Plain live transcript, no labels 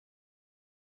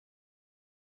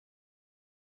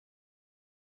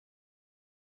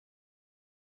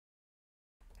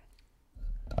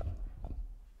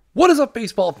What is up,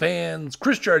 baseball fans?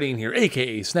 Kris Jardine here,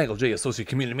 a.k.a. Snaggle J, Associate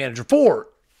Community Manager for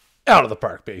Out of the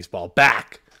Park Baseball,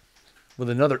 back with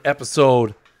another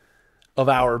episode of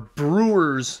our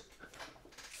Brewers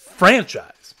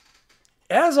franchise.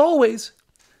 As always,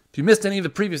 if you missed any of the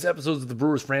previous episodes of the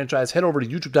Brewers franchise, head over to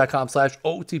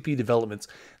youtube.com/OOTP Developments.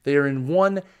 They are in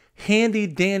one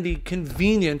handy-dandy,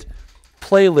 convenient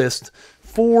playlist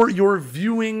for your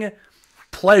viewing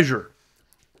pleasure.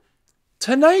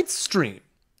 Tonight's stream,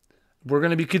 we're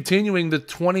going to be continuing the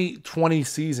 2020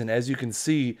 season. As you can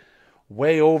see,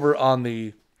 way over on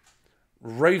the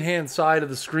right-hand side of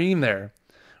the screen there,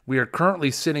 we are currently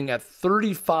sitting at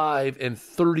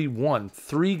 35-31,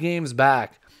 3 games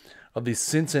back of the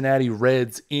Cincinnati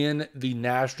Reds in the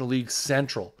National League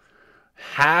Central.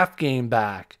 Half game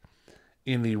back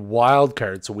in the wild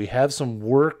card. So we have some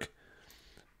work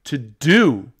to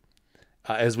do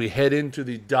as we head into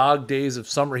the dog days of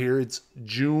summer here. It's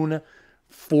June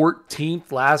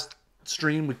 14th. Last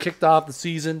stream, we kicked off the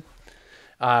season.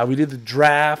 We did the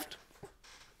draft.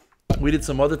 We did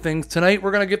some other things. Tonight,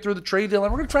 we're going to get through the trade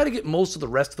deadline. We're going to try to get most of the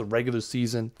rest of the regular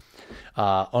season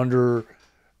under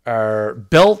our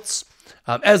belts.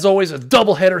 As always, a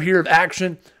doubleheader here of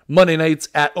action. Monday nights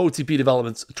at OTP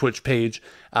Developments Twitch page.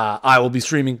 I will be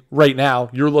streaming right now.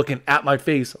 You're looking at my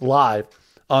face live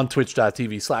on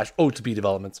twitch.tv/OTP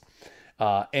Developments.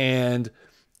 And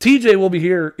TJ will be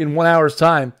here in 1 hour's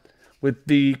time with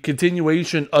the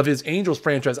continuation of his Angels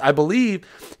franchise. I believe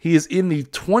he is in the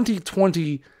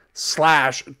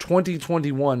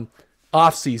 2020/2021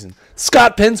 offseason.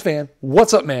 Scott Penn's fan,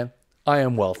 what's up, man? I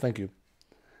am well, thank you.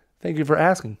 Thank you for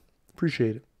asking.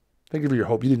 Appreciate it. Thank you for your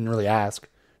hope. You didn't really ask.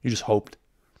 You just hoped.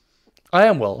 I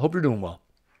am well. Hope you're doing well.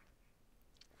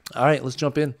 All right, let's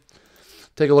jump in.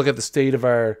 Take a look at the state of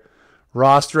our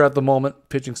roster at the moment.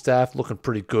 Pitching staff looking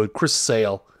pretty good. Chris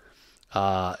Sale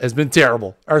has been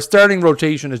terrible. Our starting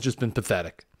rotation has just been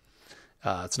pathetic.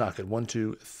 It's not good. 1,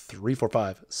 2, 3, 4,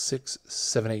 5, 6,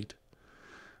 7, 8.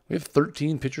 We have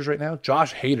 13 pitchers right now.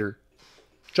 Josh Hader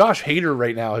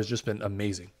right now has just been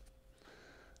amazing.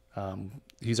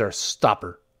 He's our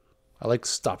stopper. I like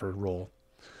stopper role.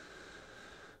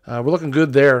 We're looking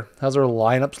good there. How's our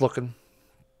lineups looking?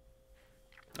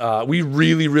 We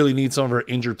really, really need some of our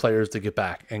injured players to get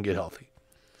back and get healthy.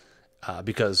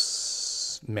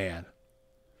 Because, man,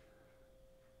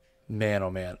 oh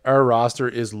man, our roster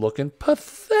is looking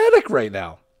pathetic right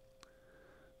now.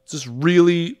 It's just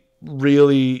really,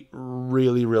 really,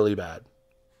 really, really bad.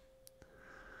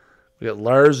 We got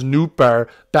Lars Nootbaar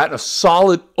batting a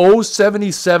solid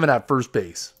 .077 at first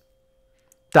base.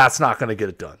 That's not going to get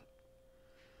it done.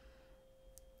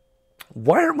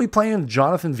 Why aren't we playing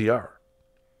Jonathan VR?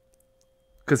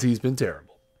 Because he's been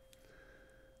terrible.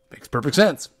 Makes perfect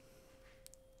sense.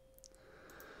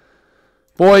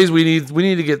 Boys, we need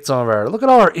to get some of our... Look at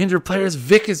all our injured players.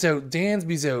 Vic is out.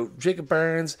 Dansby's out. Jacob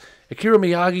Barnes. Akira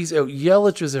Miyagi's out.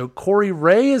 Yelich is out. Corey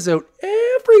Ray is out.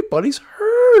 Everybody's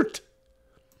hurt.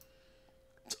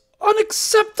 It's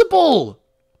unacceptable.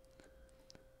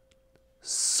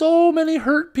 So many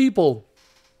hurt people.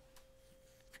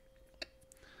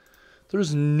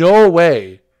 There's no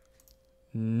way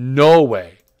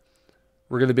we're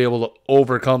going to be able to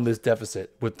overcome this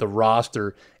deficit with the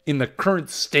roster in the current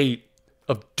state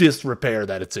of disrepair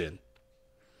that it's in.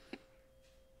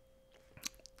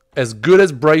 As good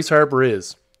as Bryce Harper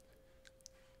is,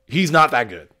 he's not that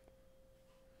good.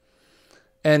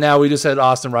 And now we just had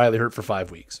Austin Riley hurt for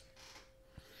 5 weeks.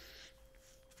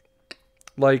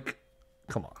 Like,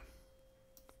 come on.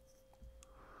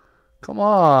 Come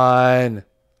on.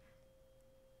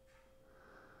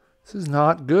 This is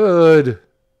not good.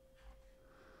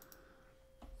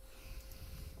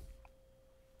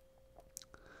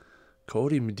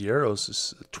 Cody Medeiros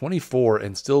is 24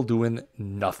 and still doing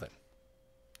nothing.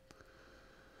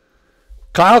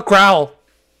 Kyle Crowell.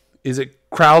 Is it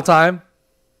Crowell time?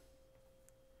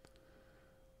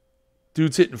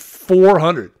 Dude's hitting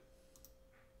 400.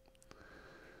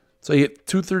 So he hit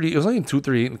 230. It was only in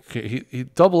 238. He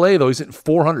double A, though. He's hitting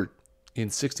 400 in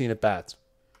 16 at-bats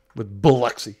with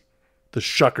Biloxi. The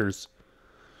Shuckers.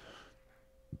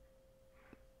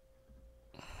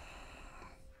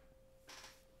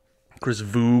 Chris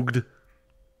Voogd.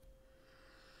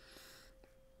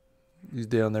 He's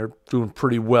down there doing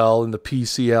pretty well in the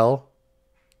PCL.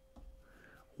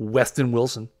 Weston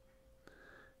Wilson.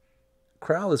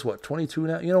 Crowell is what, 22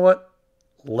 now? You know what?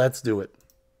 Let's do it.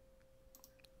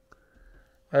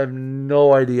 I have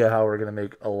no idea how we're going to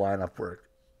make a lineup work.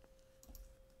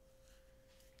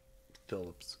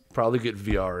 Phillips. Probably get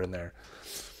VR in there.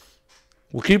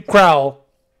 We'll keep Crowell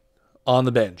on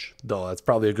the bench, though. That's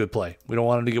probably a good play. We don't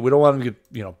want him to get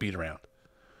beat around.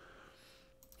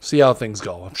 See how things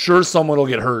go. I'm sure someone will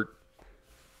get hurt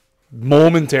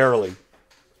momentarily.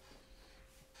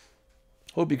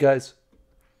 Hope you guys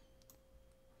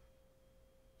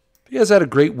had a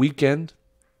great weekend.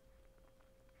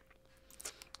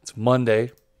 It's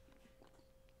Monday,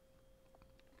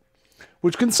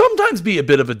 which can sometimes be a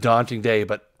bit of a daunting day,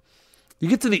 but you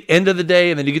get to the end of the day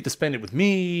and then you get to spend it with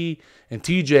me and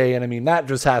TJ, and I mean, that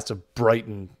just has to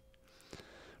brighten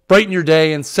your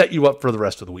day and set you up for the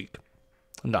rest of the week.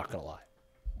 I'm not going to lie.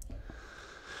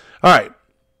 All right.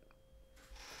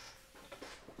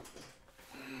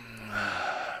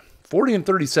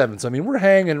 40-37. So, I mean, we're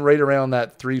hanging right around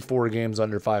that 3-4 games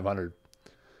under 500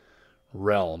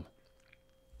 realm.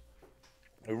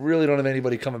 I really don't have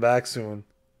anybody coming back soon.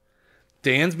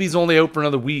 Dansby's only out for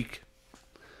another week.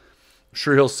 I'm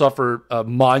sure he'll suffer a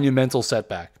monumental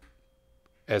setback,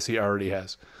 as he already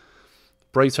has.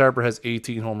 Bryce Harper has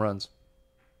 18 home runs.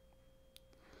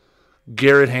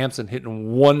 Garrett Hampson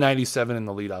hitting 197 in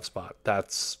the leadoff spot.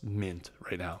 That's mint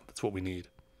right now. That's what we need.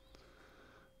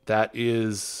 That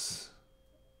is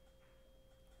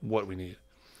what we need.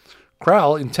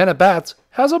 Crowell, in 10 at-bats,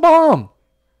 has a bomb.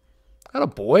 Atta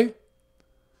boy.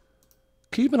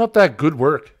 Keeping up that good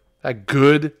work. That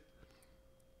good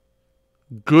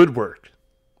work.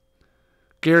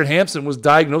 Garrett Hampson was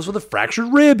diagnosed with a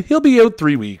fractured rib. He'll be out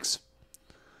 3 weeks.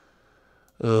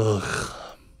 Ugh.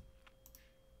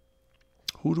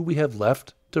 Who do we have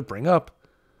left to bring up?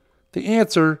 The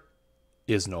answer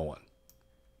is no one.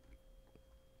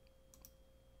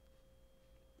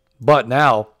 But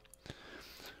now,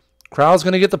 Crowell's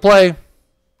going to get to play. He's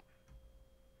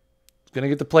going to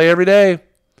get to play every day.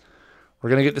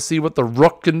 We're going to get to see what the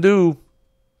Rook can do.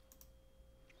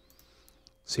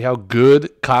 See how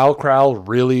good Kyle Crowell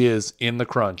really is in the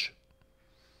crunch.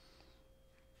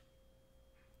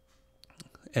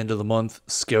 End of the month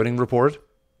scouting report.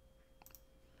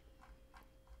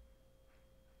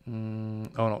 Oh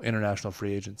no, international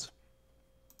free agents.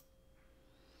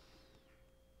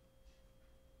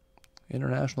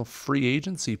 International free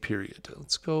agency period.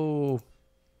 Let's go.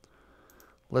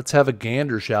 Let's have a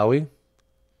gander, shall we?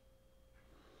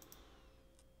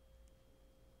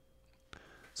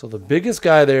 So the biggest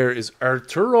guy there is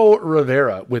Arturo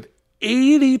Rivera with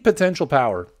 80 potential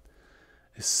power.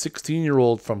 A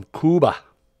 16-year-old from Cuba.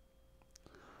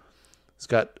 He's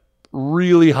got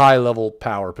really high level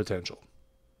power potential.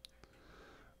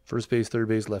 First base, third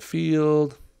base, left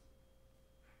field.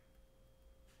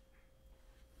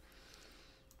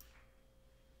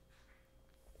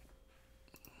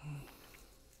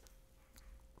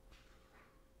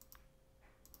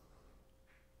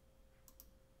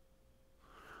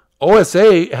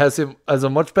 OSA has him as a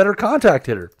much better contact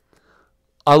hitter.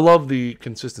 I love the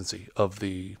consistency of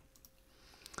the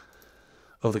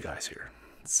guys here.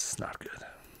 It's not good.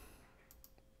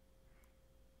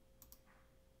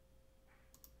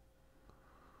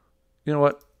 You know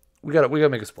what? We got to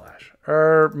make a splash.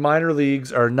 Our minor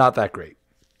leagues are not that great.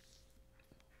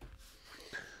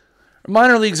 Our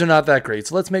minor leagues are not that great.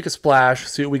 So let's make a splash,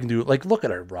 see what we can do. Like, look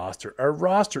at our roster. Our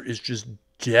roster is just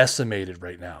decimated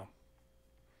right now.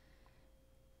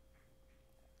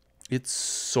 It's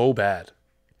so bad.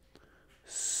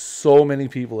 So many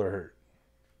people are hurt.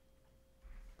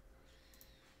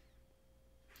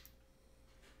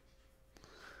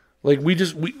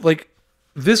 Like,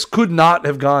 this could not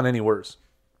have gone any worse.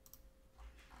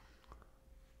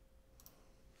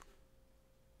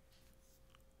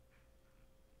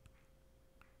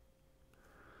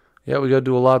 Yeah, we got to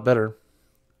do a lot better.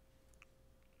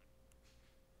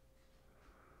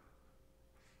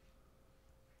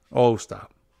 Oh,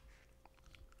 stop.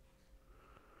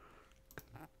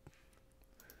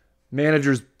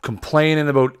 Managers complaining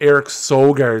about Eric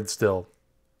Sogard still.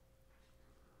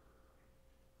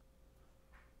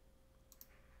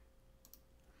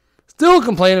 Still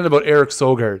complaining about Eric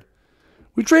Sogard.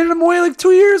 We traded him away like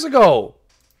 2 years ago.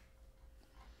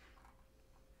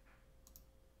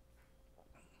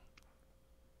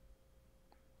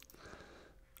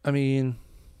 I mean,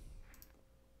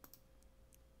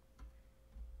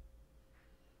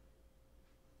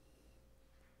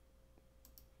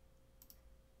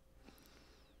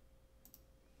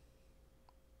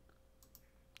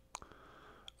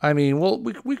 well,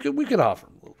 we could offer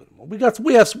him a little bit more. We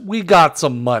got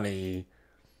some money.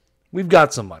 We've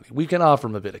got some money. We can offer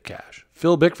him a bit of cash.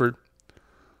 Phil Bickford,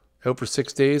 out for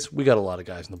 6 days. We got a lot of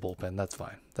guys in the bullpen. That's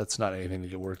fine. That's not anything to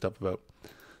get worked up about.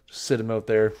 Just sit him out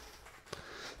there.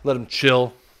 Let him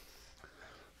chill.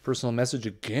 Personal message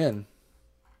again.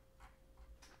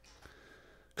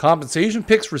 Compensation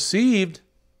picks received.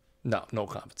 No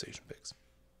compensation picks.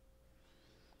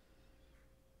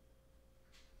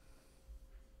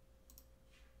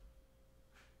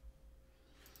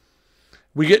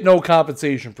 We get no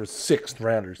compensation for 6th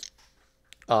rounders,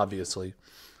 obviously.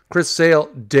 Chris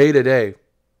Sale, day to day.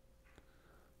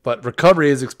 But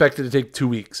recovery is expected to take 2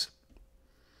 weeks.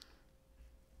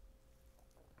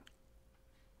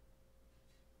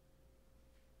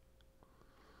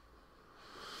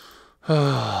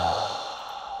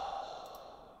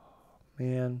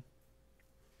 Man.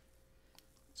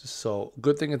 Just so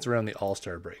good thing it's around the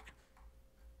All-Star break.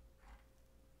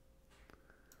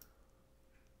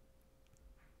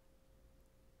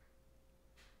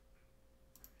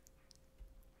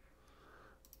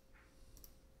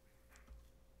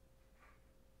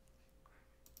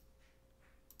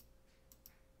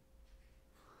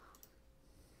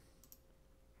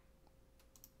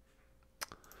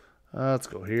 Let's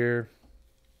go here.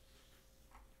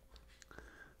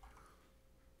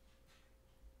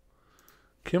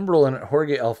 Kimbrel and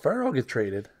Jorge Alfaro get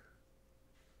traded.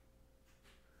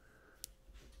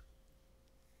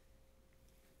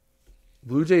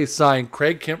 Blue Jays sign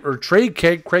trade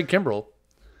Craig Kimbrel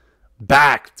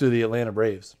back to the Atlanta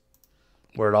Braves,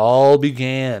 where it all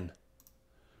began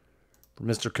for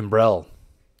Mr. Kimbrel.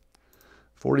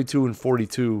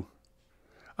 42-42.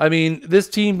 I mean, this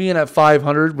team being at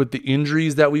 500 with the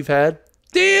injuries that we've had.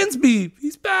 Dansby,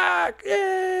 he's back.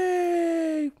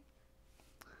 Yay!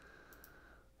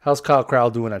 How's Kyle Crowell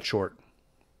doing at short?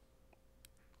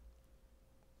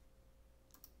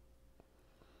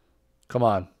 Come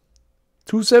on.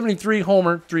 273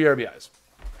 homer, 3 RBIs.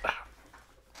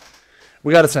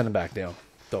 We got to send him back down,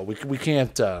 though. We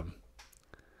can't keep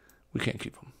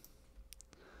him.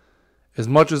 As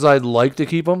much as I'd like to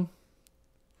keep him,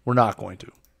 we're not going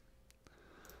to.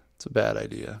 It's a bad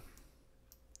idea.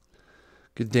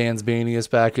 Get Dansby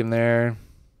back in there.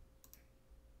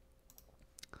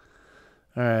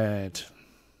 All right.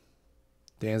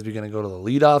 Dansby going to go to the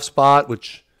leadoff spot,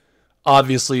 which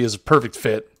obviously is a perfect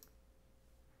fit.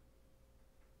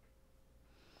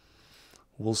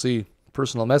 We'll see.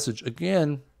 Personal message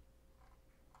again.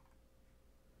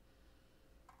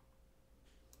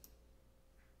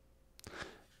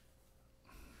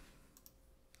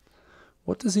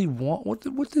 What does he want?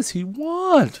 What does he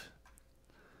want?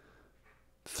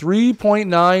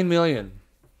 $3.9 million.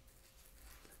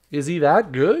 Is he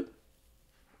that good?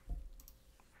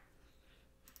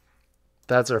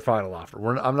 That's our final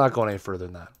offer. I'm not going any further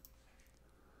than that.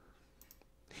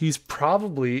 He's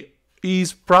probably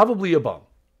a bum.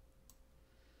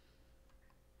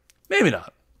 Maybe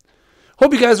not.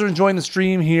 Hope you guys are enjoying the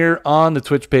stream here on the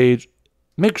Twitch page.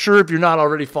 Make sure if you're not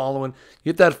already following,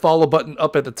 hit that follow button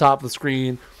up at the top of the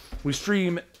screen. We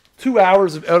stream 2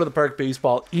 hours of Out of the Park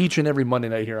baseball each and every Monday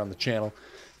night here on the channel.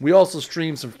 We also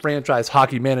stream some Franchise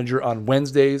Hockey Manager on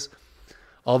Wednesdays,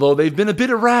 although they've been a bit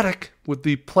erratic with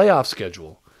the playoff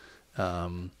schedule.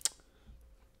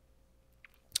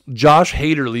 Josh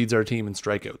Hader leads our team in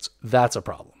strikeouts. That's a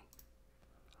problem.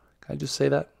 Can I just say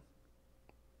that?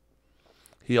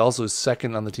 He also is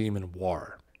second on the team in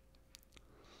WAR.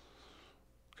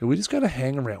 Okay, we just got to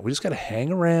hang around. We just got to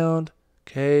hang around.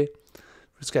 Okay?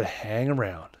 We just got to hang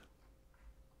around.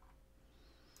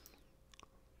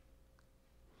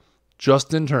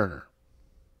 Justin Turner.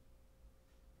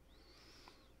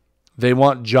 They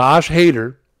want Josh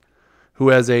Hader, who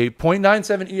has a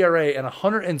 .97 ERA and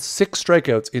 106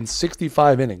 strikeouts in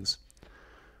 65 innings,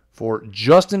 for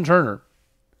Justin Turner,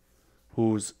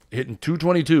 who's hitting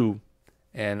 .222,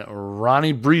 and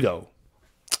Ronnie Brito.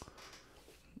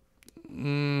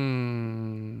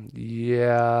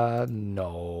 Yeah,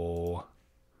 no.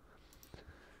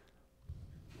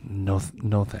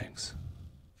 No thanks.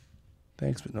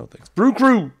 Thanks, but no thanks. Brew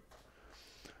Crew!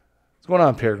 What's going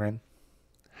on, Peregrine?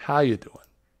 How you doing?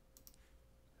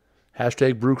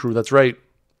 Hashtag Brew Crew. That's right.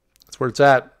 That's where it's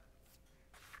at.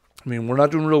 I mean, we're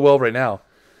not doing real well right now.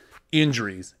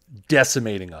 Injuries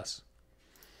decimating us.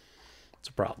 It's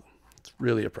a problem. It's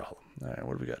really a problem. All right,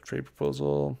 what do we got? Trade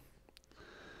proposal.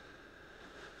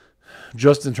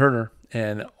 Justin Turner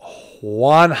and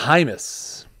Juan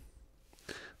Jaimes.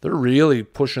 They're really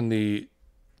pushing the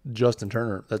Justin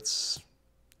Turner. That's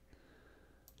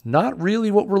not really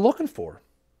what we're looking for.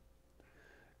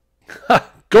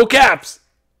 Go Caps!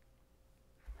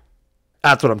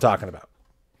 That's what I'm talking about.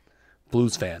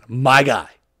 Blues fan. My guy.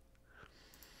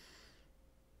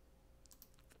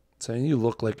 Saying you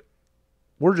look like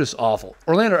we're just awful.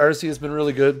 Orlando Arcia has been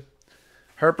really good.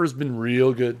 Harper's been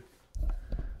real good.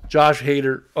 Josh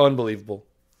Hader, unbelievable.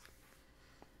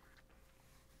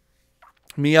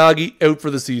 Miyagi out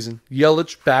for the season.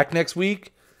 Yelich back next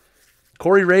week.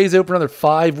 Corey Ray's out for another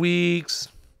 5 weeks.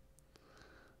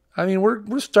 I mean,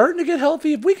 we're starting to get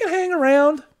healthy. If we can hang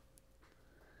around.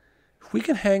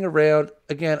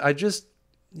 Again,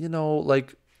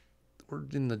 like we're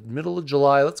in the middle of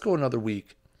July. Let's go another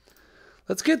week.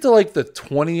 Let's get to like the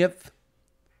 20th.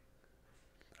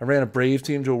 I ran a Brave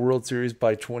team to a World Series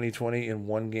by 2020 in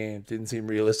one game. Didn't seem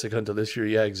realistic until this year.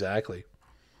 Yeah, exactly.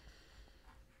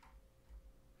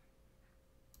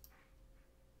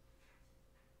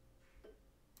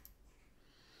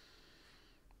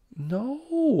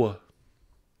 No.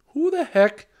 Who the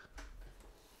heck?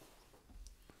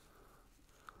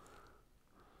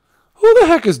 Who the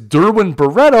heck is Derwin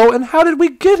Barreto, and how did we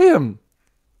get him?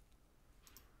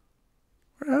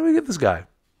 How did we get this guy?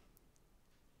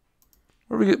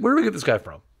 Where do we get this guy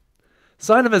from?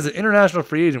 Signed him as an international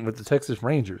free agent with the Texas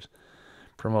Rangers.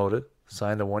 Promoted.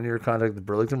 Signed a 1-year contract with the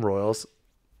Burlington Royals.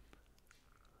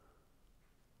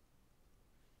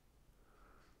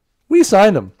 We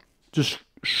signed him. Just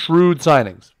shrewd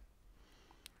signings.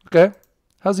 Okay.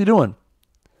 How's he doing?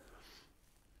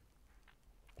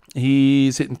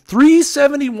 He's hitting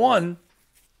 .371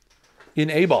 in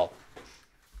A-ball.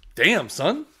 Damn,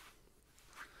 son.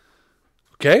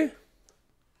 Okay.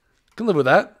 Can live with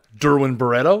that. Derwin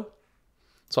Barreto.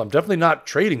 So I'm definitely not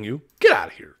trading you. Get out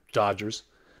of here, Dodgers.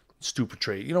 Stupid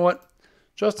trade. You know what?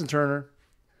 Justin Turner,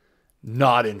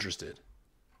 not interested.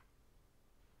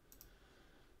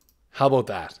 How about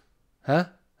that? Huh?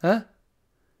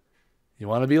 You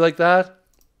want to be like that?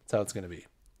 That's how it's going to be.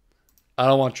 I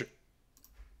don't want your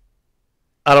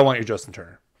Justin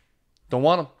Turner. Don't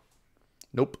want him.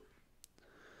 Nope.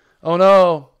 Oh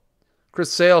no.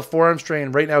 Chris Sale, forearm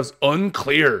strain right now is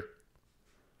unclear.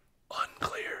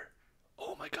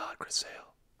 Oh my God, Chris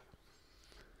Sale.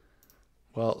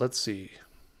 Well, let's see.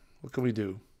 What can we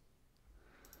do?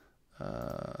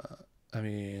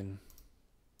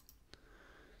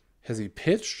 Has he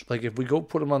pitched? Like, if we go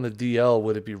put him on the DL,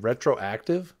 would it be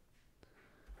retroactive?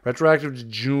 Retroactive to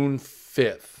June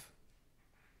 5th.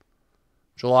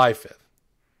 July 5th.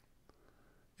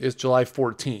 It's July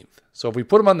 14th. So if we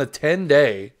put him on the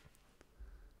 10-day,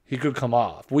 he could come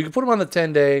off. We could put him on the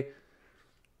 10-day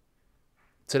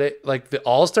today. Like, the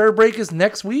All-Star break is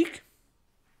next week.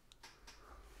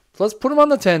 So let's put him on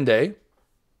the 10-day.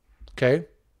 Okay.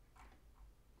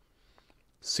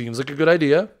 Seems like a good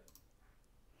idea.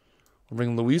 We'll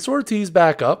bring Luis Ortiz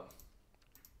back up.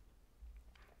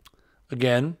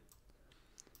 Again.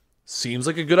 Seems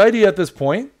like a good idea at this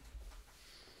point.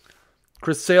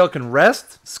 Chris Sale can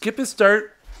rest, skip his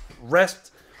start,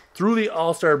 rest through the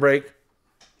All-Star break,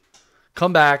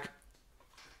 come back,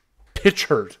 pitch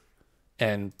hurt,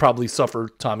 and probably suffer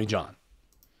Tommy John.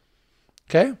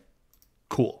 Okay?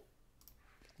 Cool.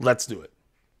 Let's do it.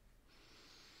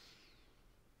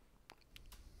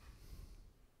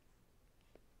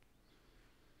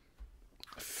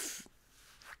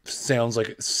 Sounds like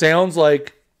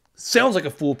a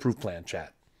foolproof plan,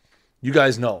 chat. You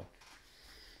guys know.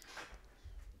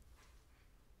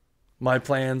 My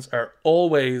plans are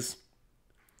always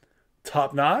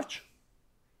top-notch,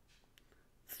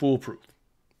 foolproof.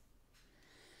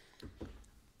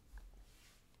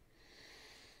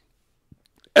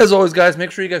 As always, guys,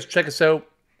 make sure you guys check us out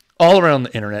all around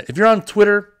the internet. If you're on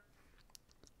Twitter,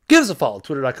 give us a follow.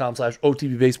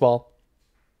 Twitter.com/OOTP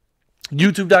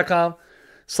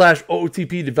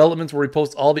YouTube.com/OOTP Developments, where we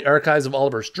post all the archives of all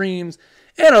of our streams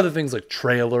and other things like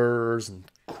trailers and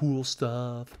cool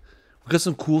stuff. We've got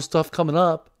some cool stuff coming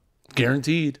up.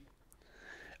 Guaranteed.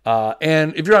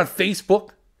 And if you're on Facebook,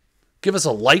 give us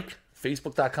a like.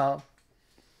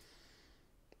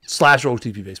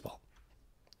 Facebook.com/OOTP Baseball.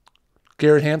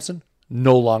 Garrett Hampson,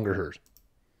 no longer hurt.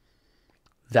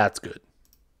 That's good.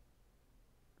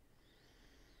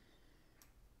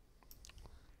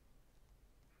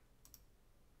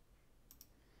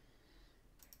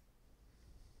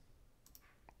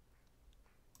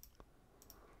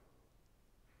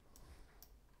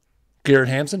 Garrett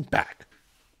Hampson, back.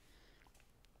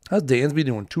 How's Dansby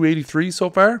doing? 283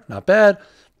 so far? Not bad.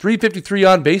 353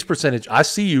 on base percentage. I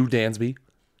see you, Dansby.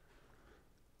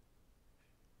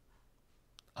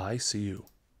 I see you.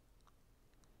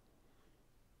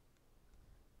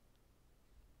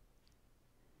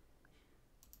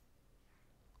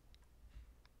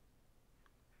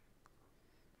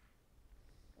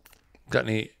 Got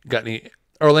any?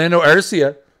 Orlando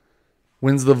Arcia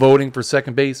wins the voting for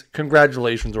second base.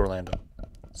 Congratulations, Orlando.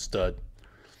 Stud.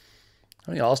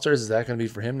 How many All-Stars is that going to be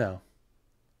for him now?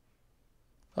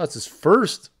 Oh, it's his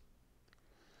first.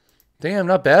 Damn,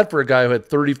 not bad for a guy who had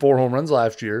 34 home runs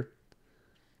last year.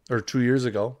 Or 2 years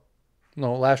ago.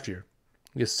 No, last year.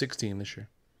 I guess 16 this year.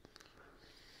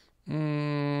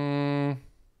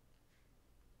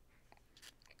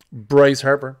 Bryce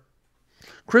Harper.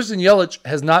 Christian Yelich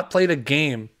has not played a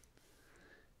game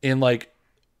in like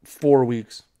 4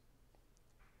 weeks.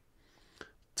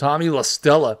 Tommy La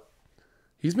Stella.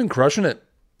 He's been crushing it.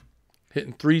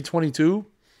 Hitting .322.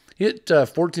 He hit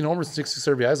 14 homers and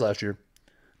 66 RBIs last year.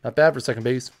 Not bad for second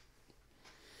base.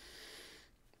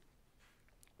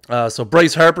 So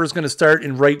Bryce Harper is going to start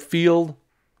in right field.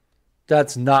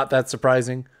 That's not that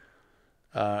surprising.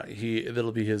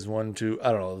 That'll be his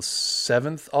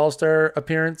 7th All-Star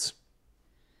appearance.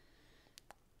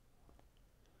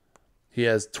 He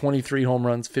has 23 home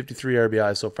runs, 53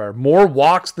 RBIs so far. More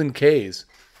walks than Ks.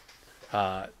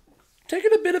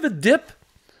 Taking a bit of a dip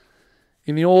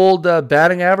in the old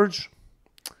batting average.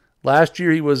 Last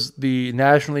year, he was the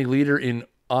National League leader in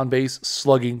on-base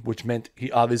slugging, which meant he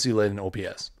obviously led in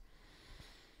OPS.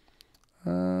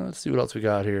 Let's see what else we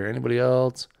got here. Anybody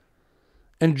else?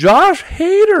 And Josh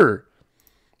Hader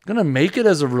going to make it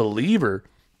as a reliever.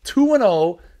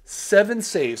 2-0, 7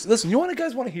 saves. Listen, you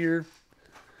guys want to hear?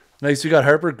 Nice, you got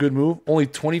Harper. Good move. Only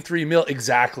 23 mil.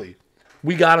 Exactly.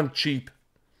 We got him cheap.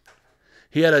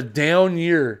 He had a down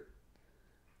year.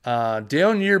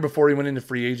 Before he went into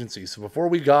free agency. So before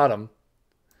we got him,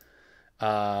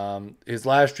 his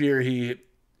last year he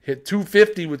hit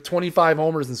 .250 with 25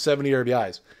 homers and 70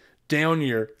 RBIs. Down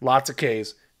year, lots of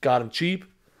Ks. Got him cheap.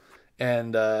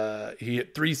 And he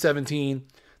hit .317,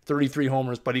 33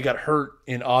 homers, but he got hurt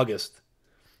in August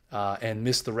and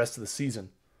missed the rest of the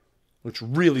season, which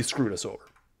really screwed us over.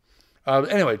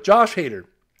 Anyway, Josh Hader,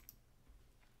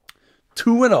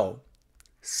 2-0,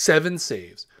 7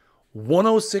 saves,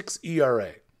 106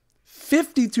 ERA,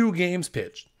 52 games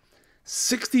pitched,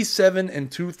 67 and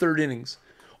 2/3 innings,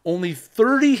 only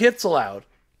 30 hits allowed,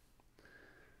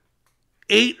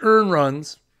 8 earned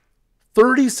runs,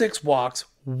 36 walks,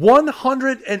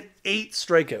 108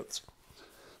 strikeouts.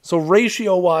 So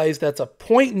ratio-wise, that's a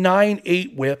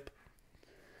 .98 whip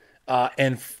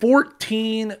and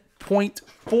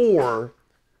 14.4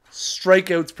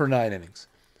 strikeouts per 9 innings.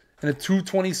 And a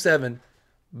 .227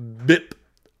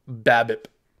 BABIP.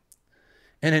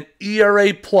 And an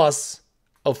ERA plus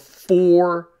of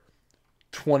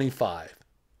 4.25,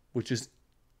 which is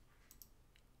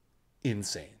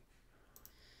insane.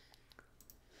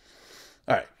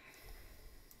 All right.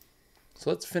 So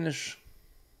let's finish.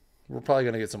 We're probably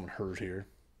going to get someone hurt here.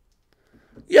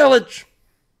 Yelich.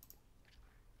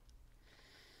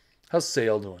 How's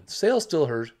Sale doing? Sale still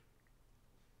hurt.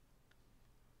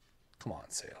 Come on,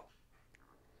 Sale.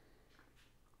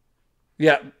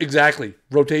 Yeah, exactly.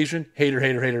 Rotation.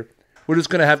 Hater. We're just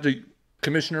going to have to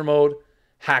commissioner mode,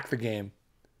 hack the game.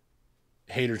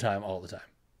 Hater time all the time.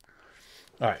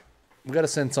 All right. We got to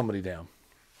send somebody down.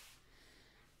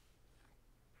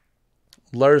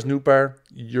 Lars Nootbaar,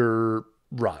 you're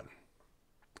rotten.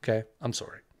 Okay? I'm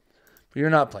sorry. But you're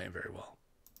not playing very well.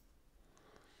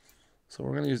 So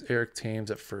we're going to use Eric Thames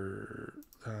for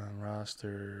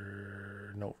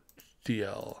roster. No,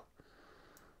 DL.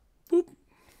 Boop.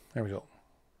 There we go.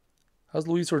 How's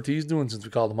Luis Ortiz doing since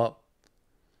we called him up?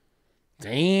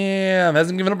 Damn,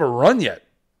 hasn't given up a run yet.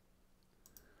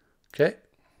 Okay,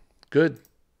 good.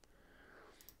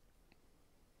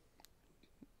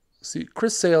 See,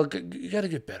 Chris Sale, you got to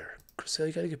get better. Chris Sale,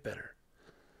 you got to get better.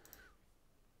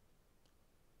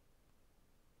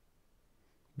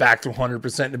 Back to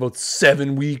 100% in about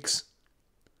 7 weeks.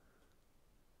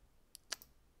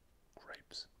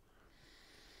 Grapes.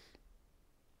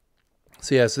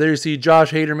 So there you see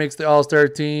Josh Hader makes the All-Star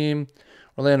team.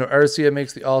 Orlando Arcia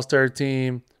makes the All-Star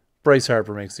team. Bryce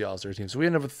Harper makes the All-Star team. So we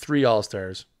end up with 3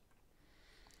 All-Stars.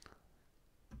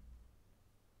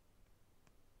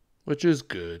 Which is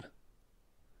good.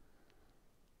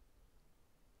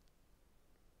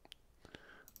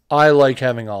 I like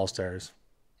having All-Stars.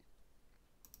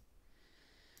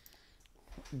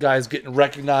 Guys getting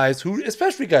recognized,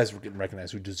 especially guys who are getting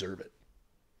recognized who deserve it.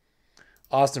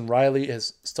 Austin Riley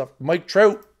has stuffed Mike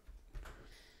Trout.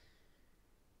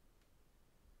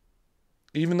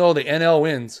 Even though the NL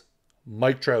wins,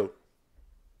 Mike Trout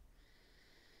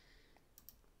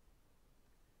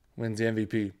wins the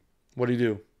MVP. What did he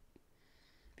do?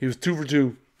 He was 2 for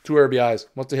 2, 2 RBIs.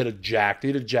 Must have hit a jack. Did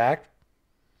he hit a jack?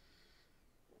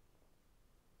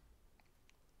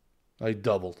 He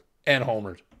doubled and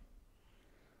homered.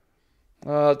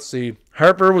 Let's see.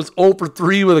 Harper was 0 for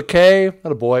 3 with a K.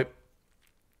 Not a boy.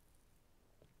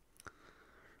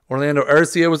 Orlando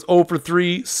Arcia was 0 for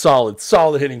 3.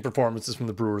 Solid hitting performances from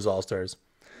the Brewers All-Stars.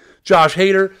 Josh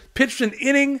Hader pitched an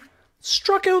inning,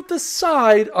 struck out the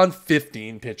side on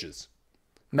 15 pitches.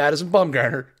 Madison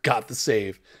Bumgarner got the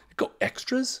save. Go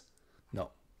extras?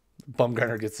 No.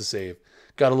 Bumgarner gets the save.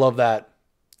 Gotta love that.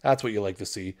 That's what you like to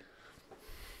see.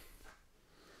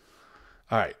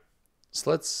 All right. So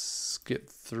let's get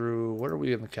through. What are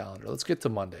we in the calendar? Let's get to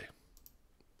Monday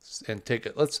and take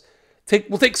it. Let's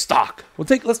We'll take stock.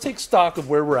 Let's take stock of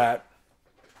where we're at.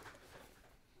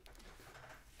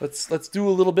 Let's do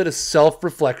a little bit of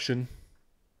self-reflection.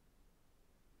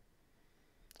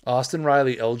 Austin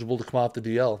Riley eligible to come off the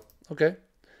DL. Okay.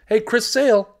 Hey, Chris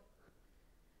Sale,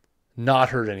 not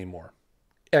hurt anymore.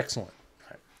 Excellent. All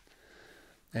right.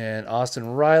 And Austin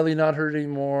Riley not hurt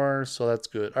anymore, so that's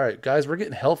good. All right, guys, we're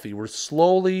getting healthy. We're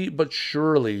slowly but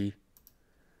surely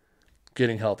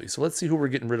getting healthy. So let's see who we're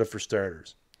getting rid of for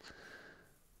starters.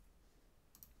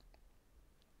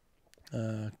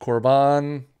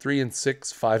 Corbin,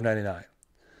 3-6, $5.99.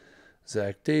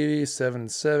 Zach Davies,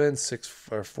 7-7,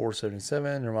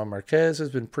 477. German Marquez has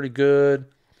been pretty good.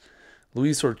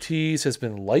 Luis Ortiz has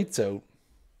been lights out.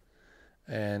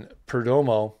 And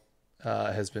Perdomo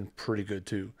has been pretty good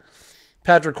too.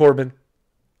 Patrick Corbin,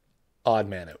 odd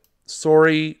man out.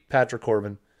 Sorry, Patrick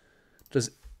Corbin.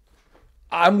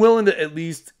 I'm willing to at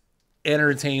least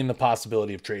entertain the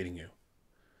possibility of trading you.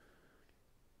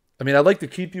 I mean, I'd like to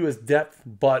keep you as depth,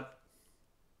 but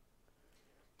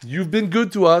you've been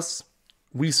good to us.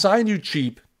 We signed you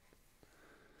cheap.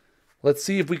 Let's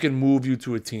see if we can move you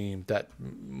to a team that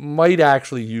might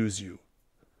actually use you.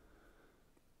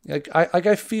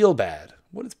 I feel bad.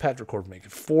 What is Patrick Corbin making?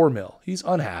 $4 million. He's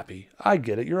unhappy. I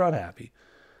get it. You're unhappy.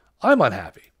 I'm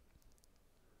unhappy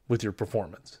with your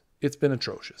performance. It's been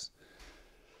atrocious.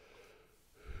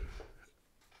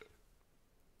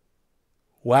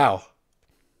 Wow.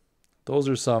 Those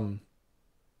are some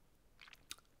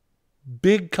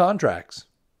big contracts.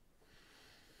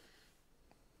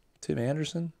 Tim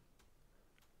Anderson?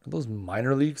 Are those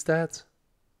minor league stats?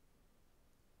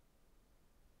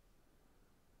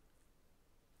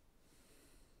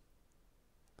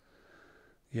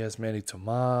 Yes, Manny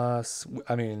Tomas.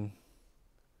 I mean,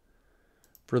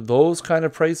 for those kind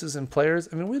of prices and players,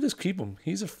 I mean, we just keep him.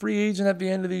 He's a free agent at the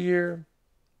end of the year.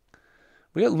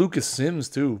 We got Lucas Sims,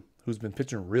 too, who's been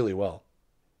pitching really well.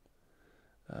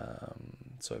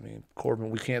 So, I mean, Corbin,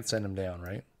 we can't send him down,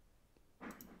 right?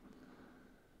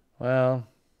 Well,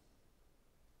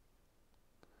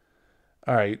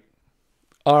 all right.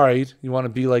 All right, you want to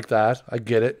be like that. I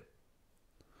get it.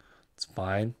 It's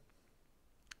fine.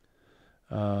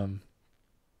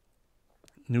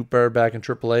 Newt back in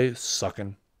AAA,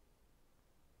 sucking.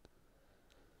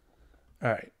 All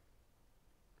right.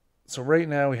 So right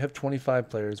now we have 25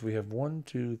 players. We have 1,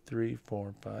 2, 3,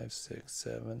 4, 5, 6,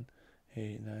 7,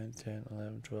 8, 9, 10,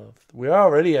 11, 12. We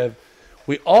already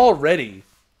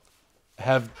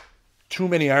have too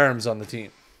many arms on the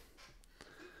team.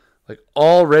 Like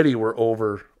already we're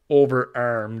over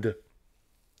armed.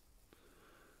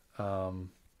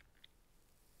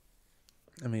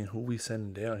 I mean, who we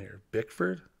sending down here?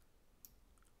 Bickford?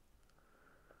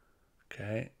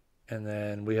 Okay. And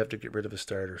then we have to get rid of a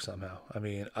starter somehow. I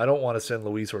mean, I don't want to send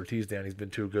Luis Ortiz down. He's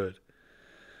been too good.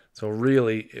 So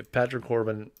really, if Patrick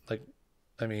Corbin, like,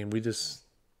 I mean, we just,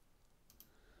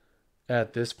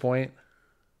 at this point,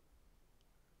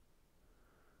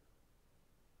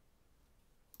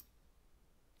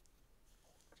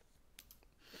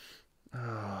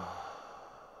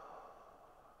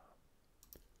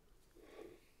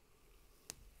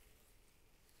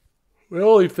 the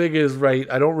only thing is, right,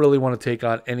 I don't really want to take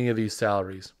on any of these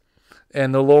salaries.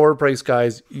 And the lower price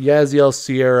guys, Yaziel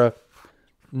Sierra,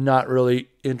 not really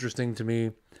interesting to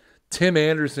me. Tim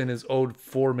Anderson is owed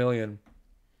 $4 million.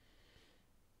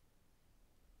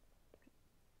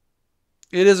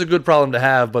 It is a good problem to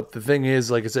have, but the thing is,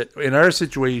 like I said, in our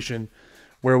situation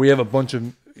where we have a bunch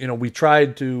of, we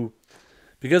tried to,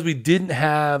 because we didn't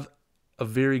have a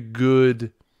very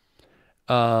good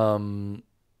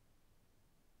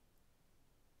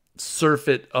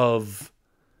surfeit of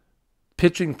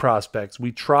pitching prospects.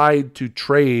 We tried to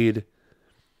trade.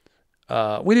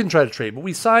 We didn't try to trade, but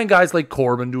we signed guys like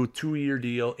Corbin to a 2-year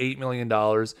deal, $8 million,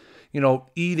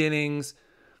 eat innings.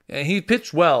 And he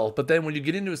pitched well, but then when you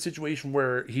get into a situation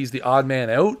where he's the odd man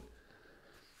out,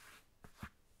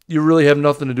 you really have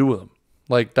nothing to do with him.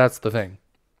 Like, that's the thing.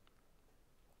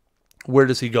 Where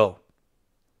does he go?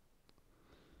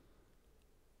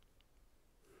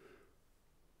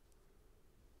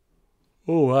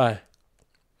 Oh, why?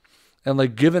 And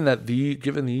like, given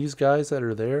these guys that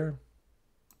are there,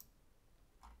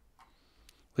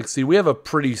 like, see, we have a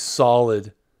pretty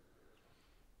solid,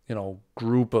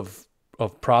 group of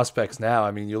prospects now.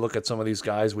 I mean, you look at some of these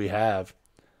guys we have.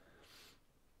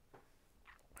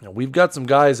 We've got some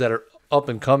guys that are up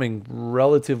and coming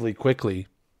relatively quickly.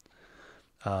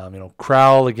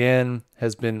 Crowell again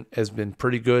has been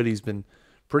pretty good. He's been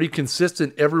pretty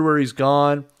consistent everywhere he's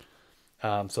gone.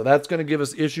 So that's going to give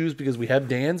us issues because we have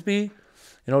Dansby.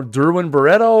 Derwin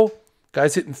Barreto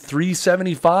Guy's hitting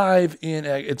 375 in,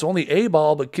 it's only A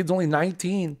ball, but kid's only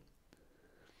 19.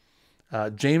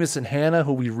 Jamison Hanna,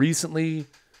 who we recently,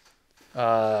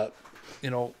 came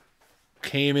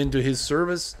into his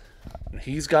service.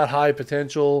 He's got high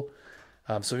potential.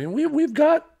 So, I mean, we've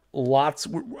got lots.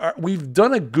 We've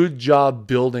done a good job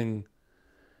building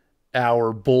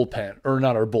our bullpen, or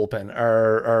not our bullpen,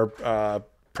 our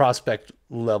prospect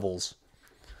levels.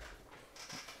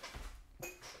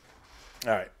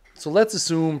 All right. So let's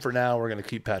assume for now we're going to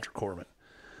keep Patrick Corbin.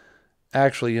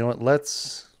 Actually, you know what?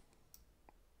 Let's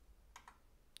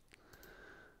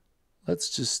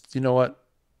just, you know what?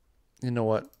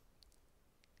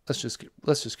 Let's just get rid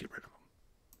of him.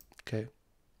 Okay.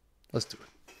 Let's do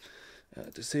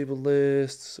it. Disabled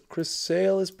list. So Chris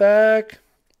Sale is back.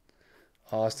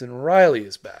 Austin Riley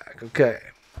is back. Okay.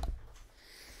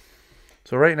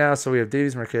 So right now, we have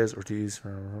Davies, Marquez, Ortiz,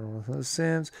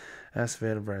 Sims,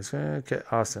 Acevedo, Bryce. Okay,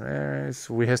 Austin Aries.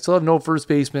 We still have no first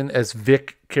baseman, as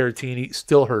Vic Caratini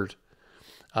still hurt.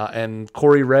 And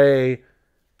Corey Ray,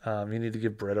 you need to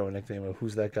give Bretto a nickname of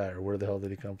who's that guy, or where the hell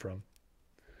did he come from?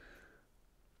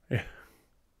 Yeah.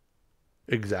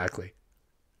 Exactly.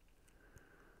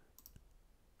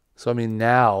 So, I mean,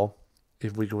 now,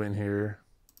 if we go in here,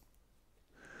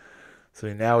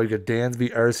 so now we got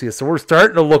Dansby, Arcia. So we're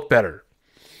starting to look better.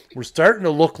 We're starting to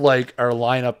look like our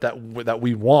lineup that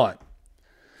we want.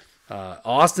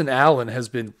 Austin Allen has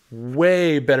been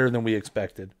way better than we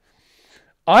expected.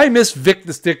 I miss Vic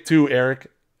the Stick too, Eric.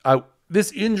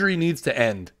 This injury needs to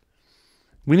end.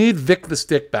 We need Vic the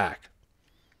Stick back.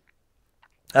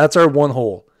 That's our one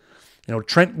hole.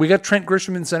 We got Trent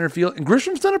Grisham in center field, and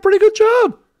Grisham's done a pretty good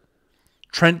job.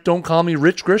 Trent, don't call me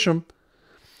Rich Grisham.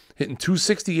 Hitting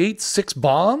 268, 6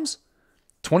 bombs,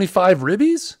 25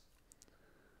 ribbies.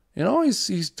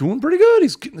 He's doing pretty good.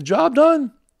 He's getting the job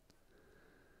done.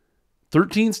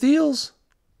 13 steals.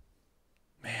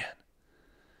 Man.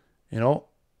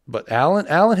 But Allen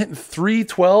hitting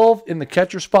 312 in the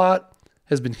catcher spot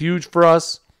has been huge for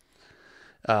us.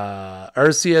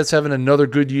 Arcia is having another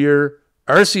good year.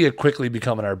 Arcia quickly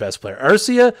becoming our best player.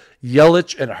 Arcia,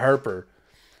 Yelich, and Harper,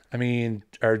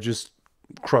 are just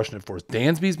crushing it for us.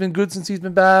 Dansby's been good since he's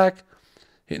been back.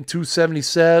 Hitting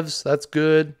 277s. That's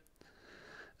good.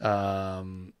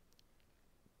 VR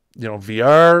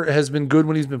has been good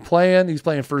when he's been playing. He's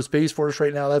playing first base for us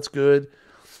right now. That's good.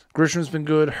 Grisham's been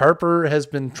good. Harper has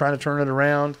been trying to turn it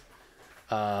around.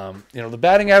 The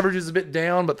batting average is a bit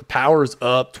down, but the power is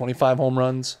up. 25 home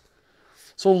runs.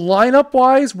 So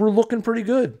lineup-wise, we're looking pretty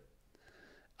good.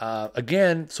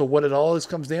 Again, so what it always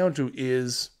comes down to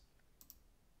is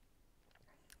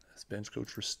bench coach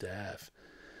for staff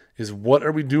is what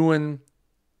are we doing?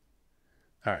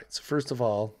 All right. So first of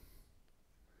all,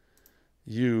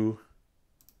 you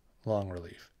long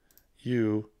relief,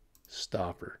 you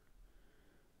stopper.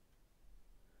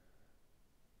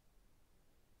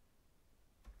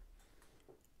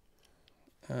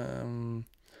 Acevedo,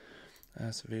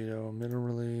 middle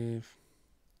relief.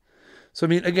 So,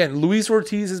 again, Luis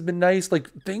Ortiz has been nice. Like,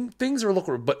 things are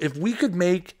looking, but if we could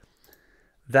make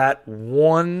that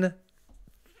one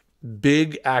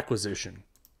big acquisition,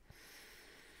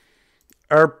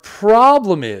 our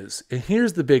problem is, and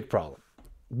here's the big problem,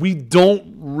 we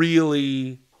don't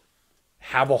really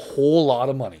have a whole lot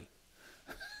of money.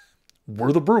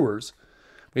 We're the Brewers.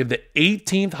 We have the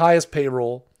 18th highest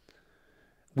payroll.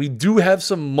 We do have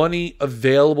some money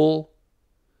available.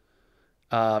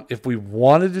 If we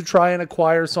wanted to try and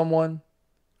acquire someone,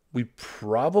 we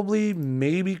probably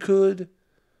maybe could.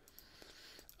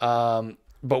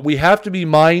 But we have to be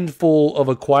mindful of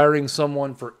acquiring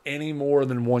someone for any more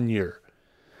than 1 year.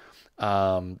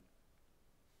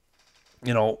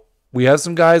 We have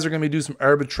some guys that are going to do some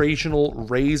arbitrational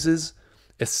raises,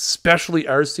 especially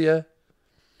Arcia.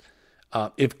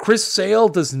 If Chris Sale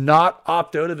does not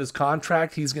opt out of his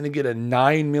contract, he's going to get a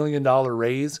 $9 million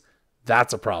raise.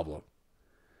 That's a problem.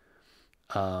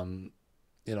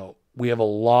 We have a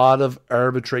lot of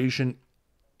arbitration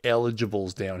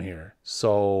eligibles down here.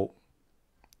 So,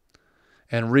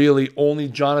 and really only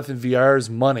Jonathan Villar's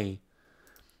money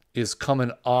is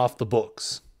coming off the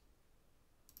books.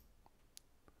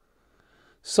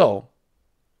 So,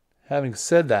 having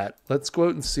said that, let's go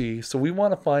out and see. So we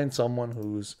want to find someone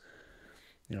who's,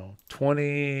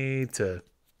 20 to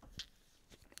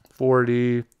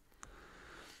 40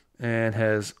 and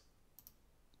has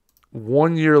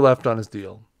 1 year left on his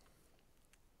deal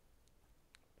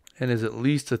and is at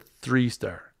least a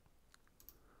 3-star.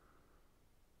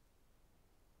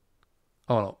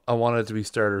 Oh, no. I wanted it to be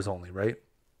starters only, right?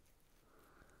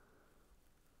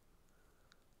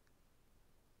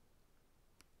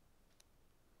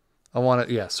 I want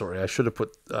to. Yeah, sorry. I should have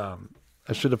put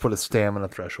a stamina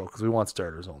threshold because we want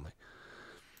starters only.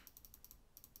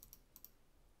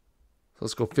 So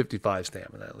let's go 55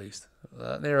 stamina at least.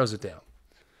 That narrows it down.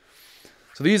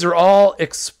 So these are all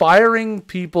expiring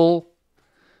people.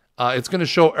 It's going to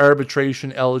show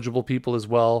arbitration eligible people as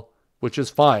well, which is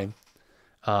fine.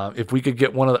 If we could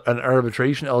get an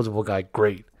arbitration eligible guy,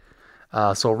 great.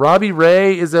 So Robbie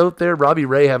Ray is out there. Robbie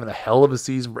Ray having a hell of a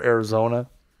season for Arizona.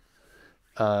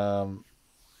 Yeah,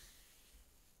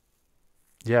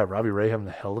 Robbie Ray having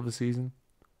a hell of a season.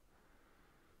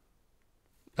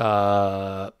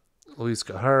 Luis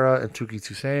Gahara and Tuki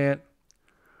Toussaint.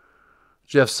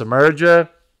 Jeff Samardzija.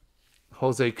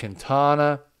 Jose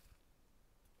Quintana.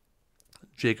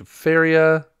 Jacob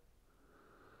Faria.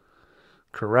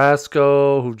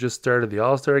 Carrasco, who just started the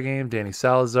All-Star game. Danny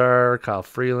Salazar. Kyle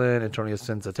Freeland. Antonio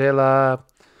Senzatela.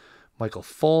 Michael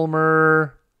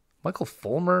Fulmer.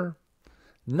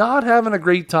 Not having a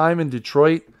great time in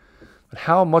Detroit. But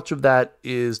how much of that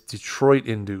is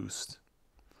Detroit-induced?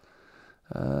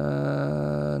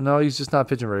 No, he's just not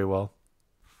pitching very well.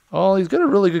 Oh, he's got a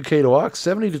really good K to walk.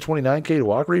 70 to 29 K to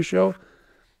walk ratio.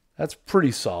 That's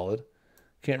pretty solid.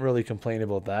 Can't really complain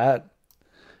about that.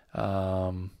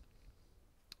 So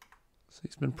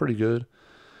he's been pretty good.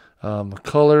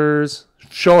 McCullers.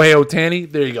 Shohei Ohtani.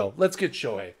 There you go. Let's get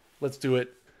Shohei. Let's do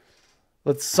it.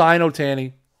 Let's sign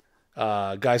Ohtani.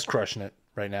 Guy's crushing it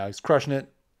right now. He's crushing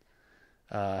it.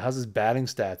 How's his batting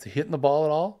stats? Is he hitting the ball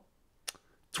at all?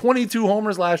 22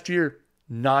 homers last year.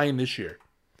 9 this year.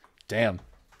 Damn.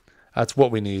 That's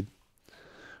what we need.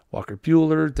 Walker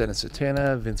Buehler, Dennis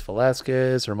Santana, Vince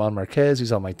Velasquez, Herman Marquez.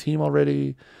 He's on my team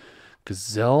already.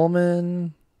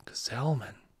 Gazelman.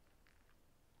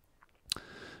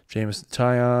 Jameson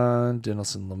Taillon,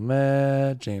 Dinelson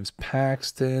Lamet, James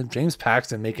Paxton. James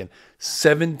Paxton making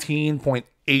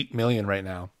 $17.8 million right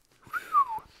now.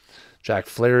 Jack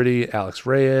Flaherty, Alex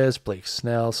Reyes, Blake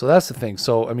Snell. So that's the thing.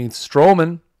 So, I mean,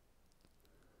 Stroman.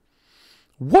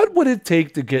 What would it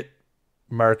take to get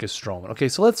Marcus Stroman? Okay,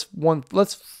 so let's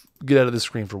get out of the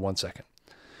screen for 1 second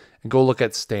and go look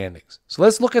at standings. So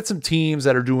let's look at some teams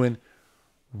that are doing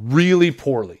really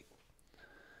poorly.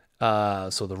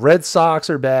 So the Red Sox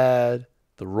are bad.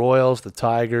 The Royals, the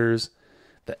Tigers,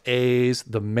 the A's,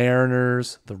 the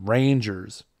Mariners, the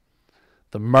Rangers.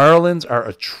 The Marlins are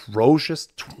atrocious.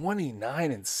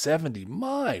 29 and 70.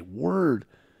 My word.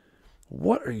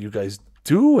 What are you guys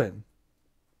doing?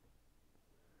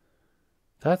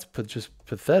 That's just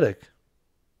pathetic.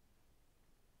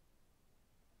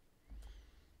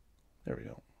 There we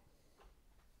go.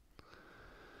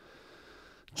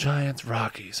 Giants,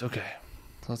 Rockies. Okay.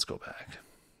 Let's go back.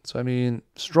 So, I mean,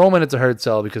 Stroman, it's a hard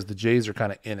sell because the Jays are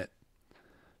kind of in it.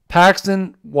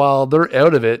 Paxton, while they're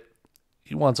out of it,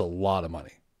 he wants a lot of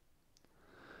money.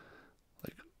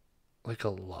 Like a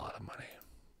lot of money.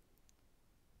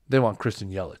 They want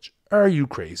Christian Yelich. Are you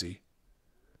crazy?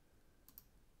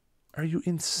 Are you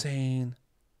insane?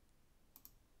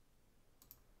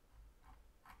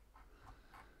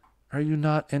 Are you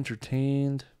not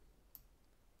entertained?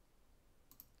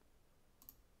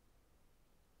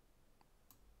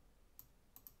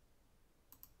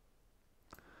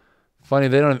 Funny,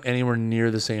 they don't have anywhere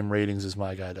near the same ratings as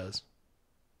my guy does.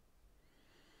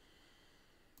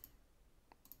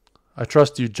 I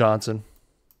trust you, Johnson.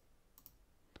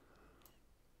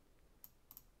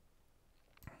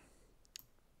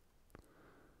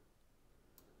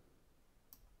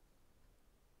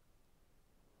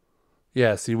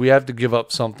 Yeah, see, we have to give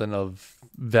up something of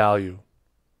value.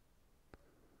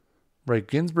 Right,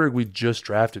 Ginsburg we just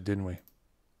drafted, didn't we?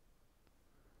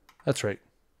 That's right.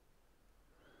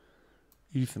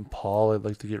 Ethan Paul I'd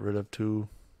like to get rid of too.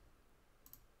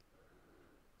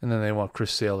 And then they want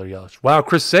Chris Sale or Yelich. Wow,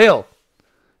 Chris Sale.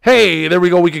 Hey, there we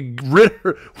go. We could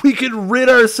rid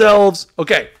ourselves.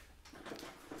 Okay.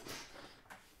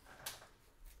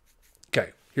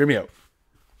 Okay, hear me out.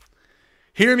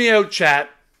 Hear me out, chat.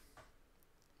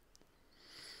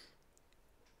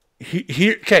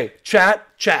 Okay,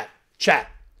 chat.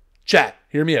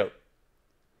 Hear me out.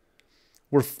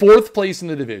 We're 4th place in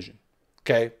the division.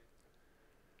 Okay.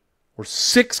 We're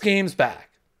 6 games back.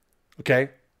 Okay.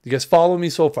 You guys follow me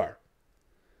so far?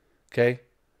 Okay.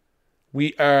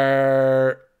 We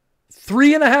are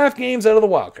 3.5 games out of the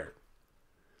wild card.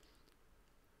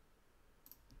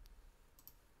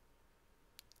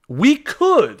 We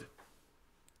could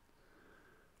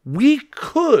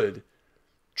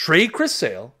trade Chris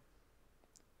Sale,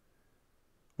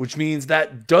 which means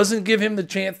that doesn't give him the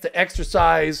chance to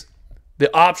exercise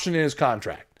the option in his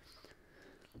contract.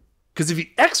 Because if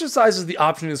he exercises the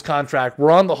option in his contract,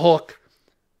 we're on the hook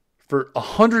for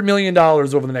 $100 million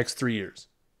over the next 3 years.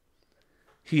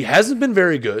 He hasn't been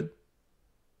very good.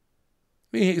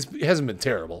 I mean, he hasn't been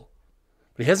terrible,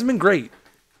 but he hasn't been great.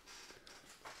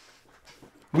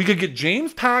 We could get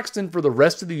James Paxton for the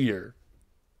rest of the year.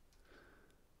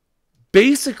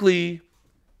 Basically,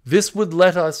 this would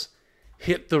let us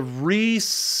hit the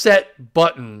reset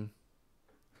button.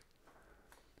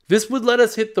 This would let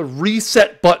us hit the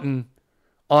reset button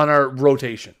on our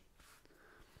rotation.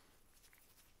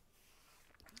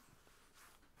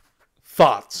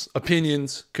 Thoughts,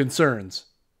 opinions, concerns.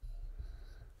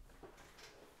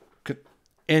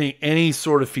 Any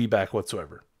sort of feedback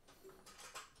whatsoever.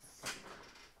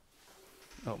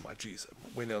 Oh my jeez,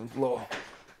 I'm way down low.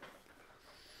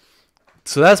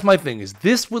 So that's my thing, is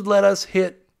this would let us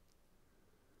hit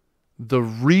the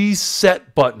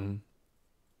reset button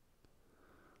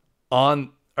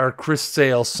on our Kris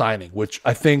Sale signing, which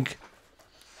I think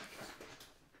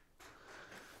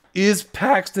is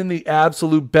Paxton the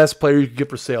absolute best player you could get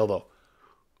for Sale, though.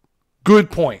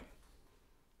 Good point.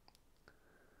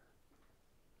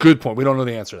 Good point. We don't know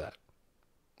the answer to that.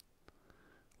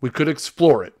 We could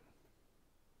explore it.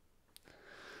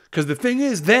 Because the thing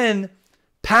is, then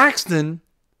Paxton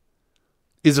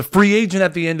is a free agent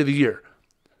at the end of the year.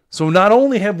 So not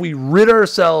only have we rid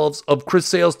ourselves of Kris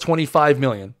Sale's $25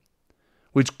 million,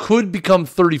 which could become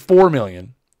 $34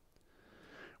 million,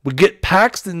 we get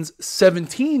Paxton's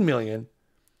 $17 million,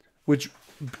 which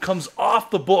comes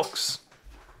off the books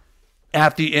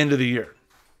at the end of the year.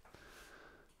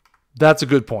 That's a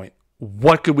good point.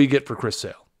 What could we get for Kris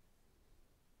Sale?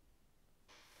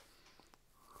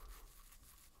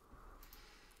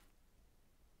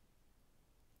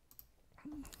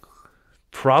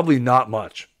 Probably not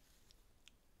much.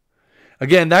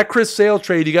 Again, that Kris Sale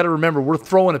trade, you got to remember, we're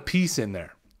throwing a piece in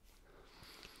there.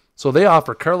 So they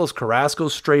offer Carlos Carrasco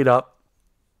straight up,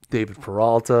 David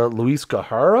Peralta, Luis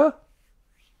Gajara.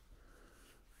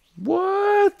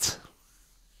 What?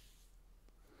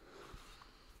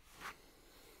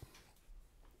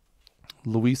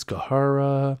 Luis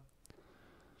Gajara.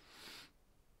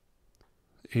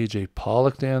 AJ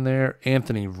Pollock down there.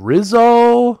 Anthony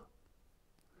Rizzo.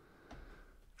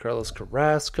 Carlos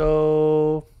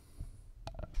Carrasco.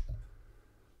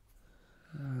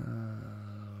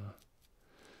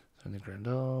 Tony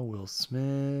Grandal. Will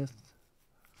Smith.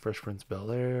 Fresh Prince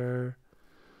Bel-Air.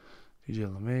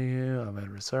 DJ LeMahieu. Ahmed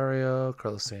Rosario.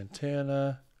 Carlos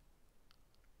Santana.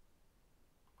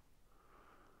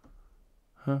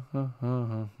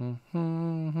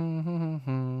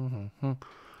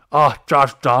 Oh,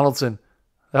 Josh Donaldson.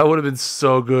 That would have been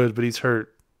so good, but he's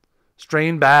hurt.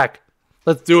 Strain back.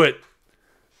 Let's do it.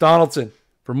 Donaldson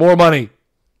for more money.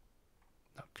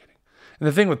 No kidding. And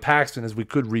the thing with Paxton is we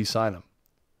could re-sign him.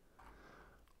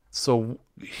 So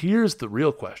here's the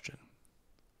real question.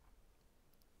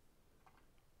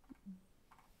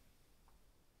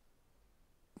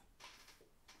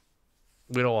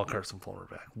 We don't want Carson Fulmer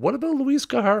back. What about Luis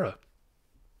Gajara?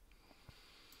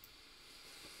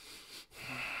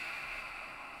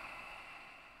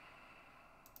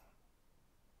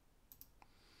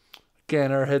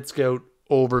 Again, our head scout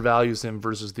overvalues him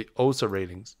versus the OSA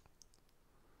ratings.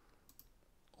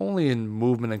 Only in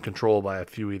movement and control by a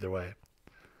few either way.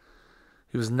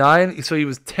 He was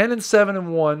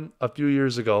 10-7-1 a few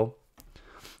years ago.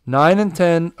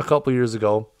 9-10 a couple years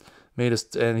ago.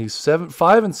 And he's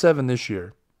 5-7 this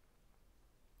year.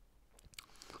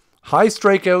 High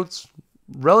strikeouts,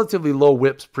 relatively low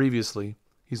whips previously.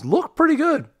 He's looked pretty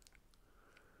good.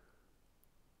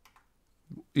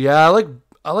 Yeah, I like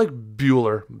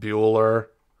Bueller.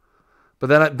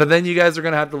 But then you guys are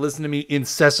gonna have to listen to me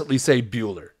incessantly say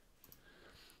Bueller.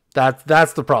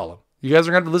 That's the problem. You guys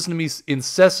are gonna have to listen to me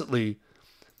incessantly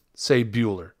say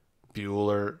Bueller.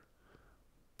 Bueller.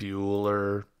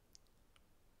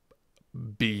 I'm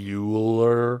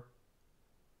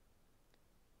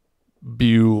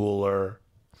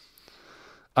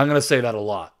going to say that a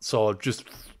lot. So just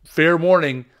fair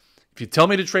warning. If you tell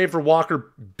me to trade for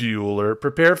Walker Bueller,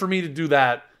 prepare for me to do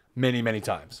that many, many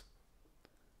times.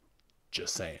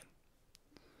 Just saying.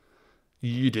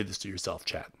 You did this to yourself,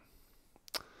 chat.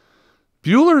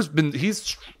 He's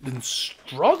been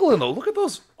struggling though. Look at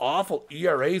those awful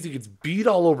ERAs. He gets beat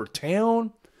all over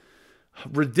town.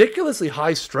 Ridiculously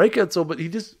high strikeouts, but he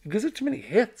gives it too many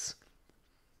hits.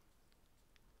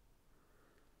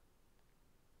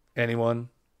 Anyone?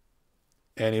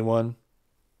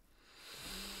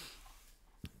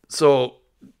 So,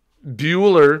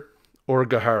 Bueller or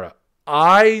Gajara?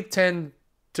 I tend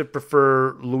to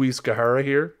prefer Luis Gajara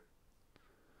here,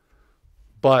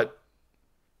 but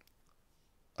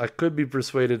I could be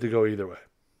persuaded to go either way.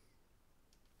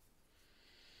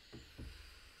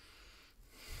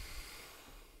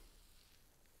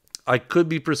 I could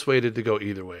be persuaded to go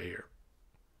either way here.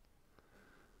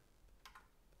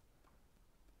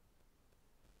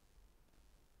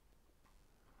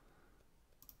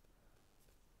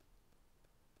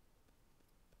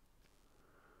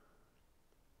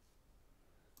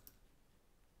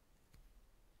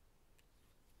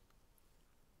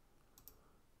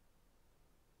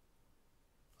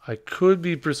 I could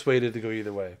be persuaded to go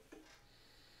either way.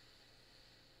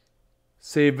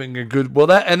 Saving a good... Well,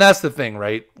 that's the thing,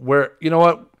 right? Where, you know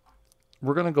what?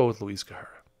 We're going to go with Luis Guerrero.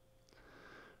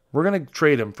 We're going to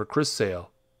trade him for Chris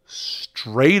Sale.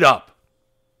 Straight up.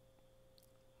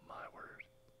 My word.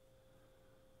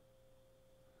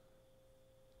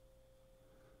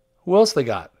 Who else they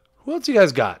got? Who else you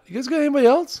guys got? You guys got anybody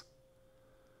else?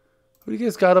 Who do you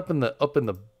guys got up in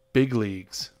the big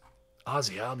leagues?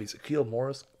 Ozzy Albies, Akil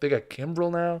Morris. They got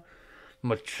Kimbrel now.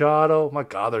 Machado. My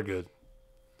God, they're good.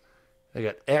 They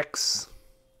got X.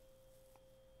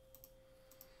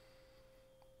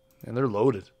 And they're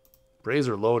loaded. Braves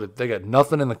are loaded. They got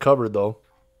nothing in the cupboard, though.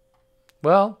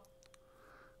 Well,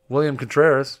 William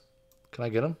Contreras. Can I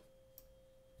get him?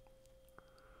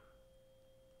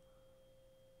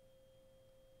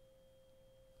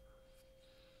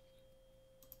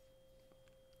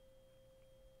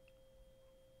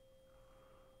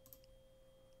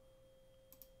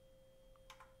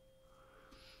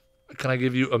 Can I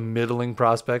give you a middling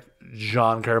prospect?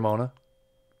 John Carmona.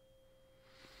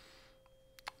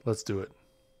 Let's do it.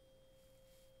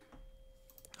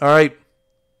 All right.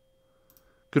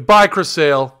 Goodbye, Chris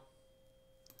Sale.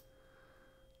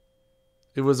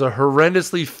 It was a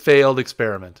horrendously failed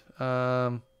experiment.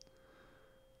 Where's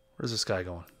this guy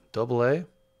going? Double A?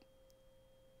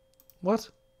 What?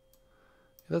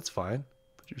 Yeah, that's fine.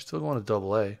 But you're still going to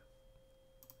Double A.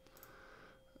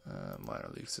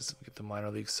 Minor league system. Get the minor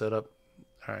league set up.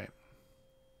 All right.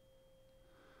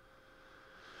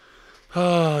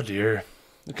 Oh, dear.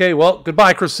 Okay, well,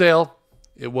 goodbye, Chris Sale.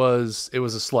 It was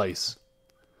a slice.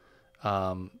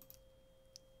 But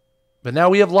now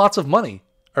we have lots of money.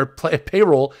 Our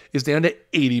payroll is down to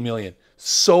 $80 million.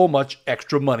 So much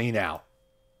extra money now,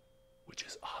 which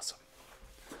is awesome.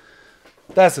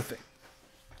 That's the thing.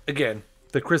 Again,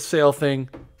 the Chris Sale thing,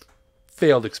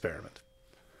 failed experiment.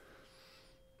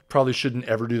 Probably shouldn't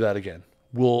ever do that again.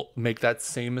 We'll make that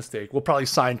same mistake. We'll probably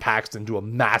sign Paxton to a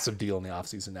massive deal in the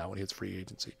offseason now when he hits free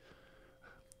agency.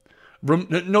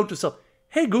 Note to self,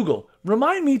 hey Google,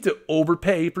 remind me to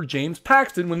overpay for James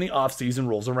Paxton when the offseason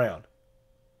rolls around.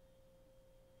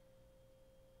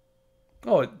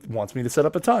 Oh, it wants me to set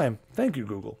up a time. Thank you,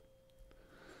 Google.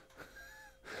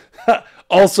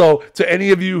 Also, to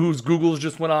any of you whose Googles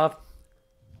just went off,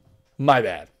 my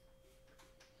bad.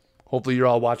 Hopefully you're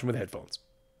all watching with headphones.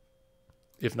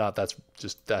 If not, that's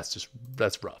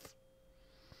rough.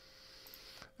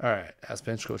 All right, as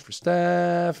bench coach for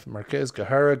staff, Marquez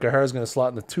Guerrero. Guerrero's going to slot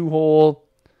in the 2-hole.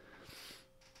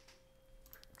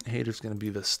 Hader's going to be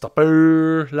the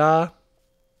stopper.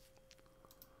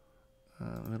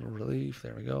 Middle relief.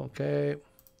 There we go. Okay.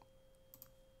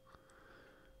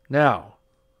 Now,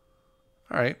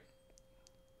 all right.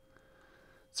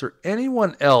 Is there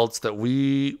anyone else that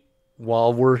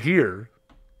while we're here,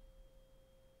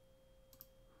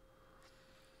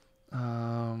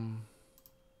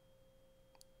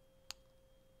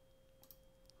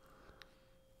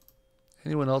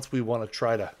 anyone else we want to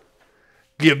try to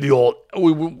give the old...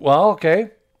 Well, okay.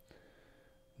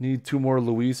 Need 2 more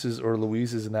Luises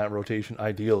in that rotation,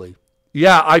 ideally.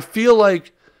 Yeah, I feel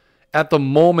like at the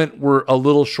moment we're a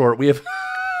little short. We have...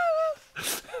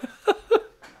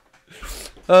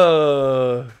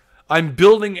 I'm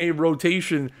building a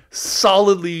rotation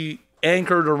solidly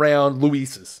anchored around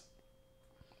Luises.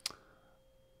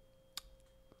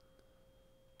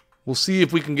 We'll see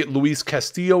if we can get Luis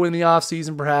Castillo in the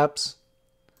offseason, perhaps.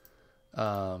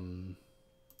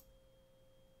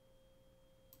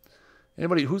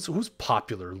 Anybody who's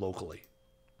popular locally?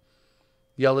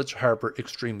 Yelich, Harper,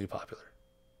 extremely popular.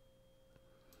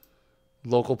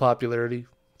 Local popularity,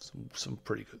 some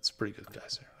pretty good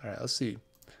guys there. All right, let's see.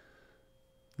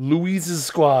 Luis's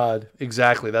squad,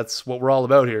 exactly. That's what we're all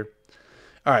about here.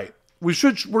 All right, we're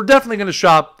definitely going to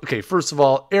shop. Okay, first of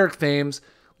all, Eric Thames.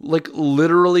 Like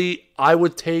literally, I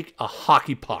would take a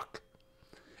hockey puck,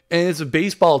 and it's a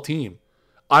baseball team.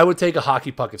 I would take a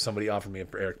hockey puck if somebody offered me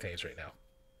for Eric Thames right now.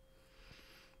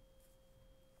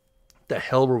 The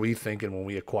hell were we thinking when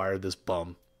we acquired this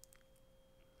bum?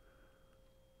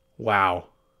 Wow.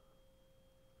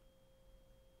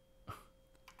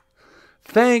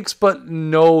 Thanks, but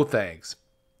no thanks.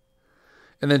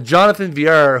 And then Jonathan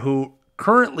Villar, who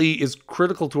currently is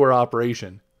critical to our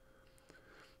operation,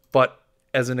 but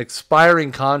as an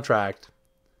expiring contract,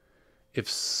 if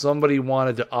somebody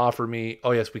wanted to offer me,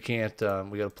 oh yes, we can't.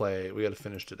 We got to play. We got to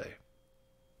finish today.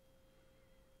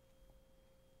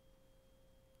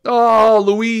 Oh,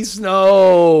 Luis,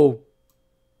 no.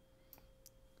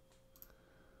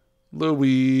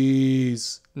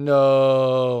 Luis,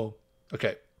 no.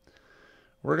 Okay.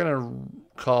 We're going to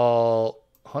call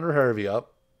Hunter Harvey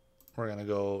up. We're going to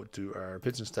go to our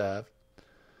pitching staff.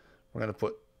 We're going to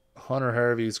put Hunter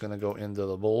Harvey's going to go into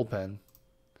the bullpen.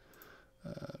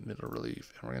 Middle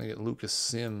relief. And we're going to get Lucas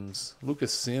Sims.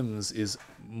 Lucas Sims is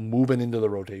moving into the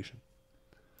rotation.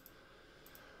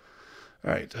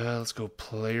 All right, let's go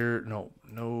player.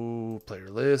 No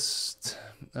player list.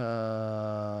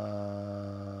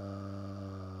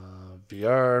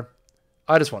 VR.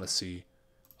 I just want to see.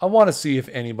 I want to see if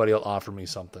anybody will offer me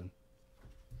something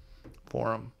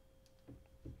for him.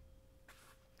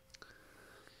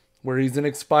 Where he's an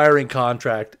expiring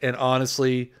contract, and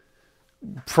honestly,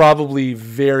 probably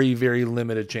very, very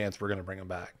limited chance we're going to bring him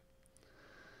back.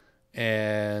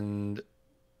 And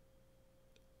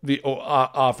the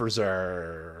offers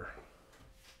are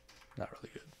not really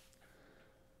good.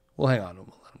 We'll hang on to him.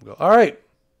 We'll let him go. All right.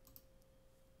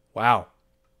 Wow.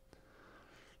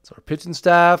 So our pitching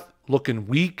staff looking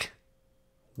weak.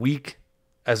 Weak.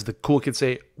 As the cool kids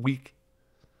say, weak.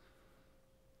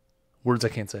 Words I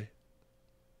can't say.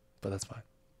 But that's fine.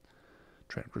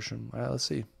 Trent Grisham. All right, let's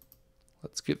see.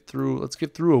 Let's get through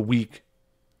a week.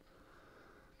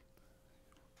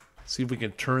 See if we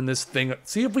can turn this thing.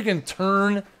 See if we can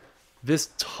turn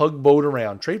this tugboat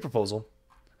around. Trade proposal.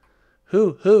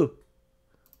 Who?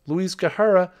 Luis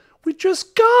Guerrera. We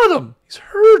just got him. He's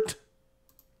hurt.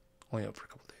 Only out for a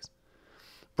couple days.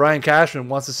 Brian Cashman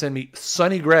wants to send me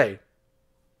Sonny Gray.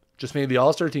 Just made the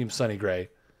All-Star team, Sonny Gray.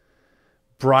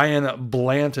 Brian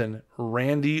Blanton,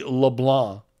 Randy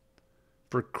LeBlanc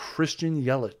for Christian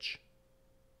Yelich.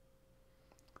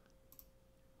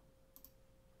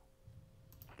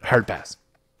 Hard pass.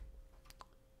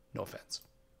 No offense.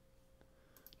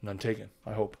 None taken,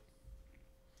 I hope.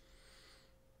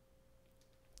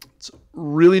 It's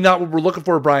really not what we're looking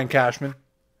for, Brian Cashman.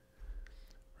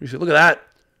 Look at that.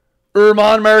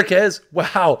 German Marquez.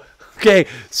 Wow. Okay,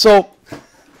 so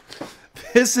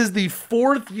this is the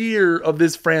fourth year of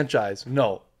this franchise.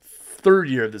 No, third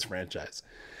year of this franchise.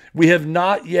 We have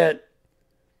not yet...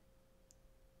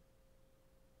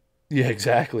 Yeah,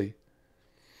 exactly.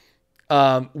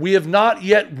 We have not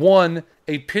yet won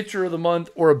a pitcher of the month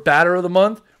or a batter of the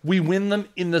month. We win them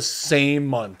in the same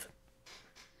month.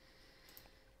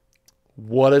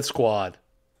 What a squad.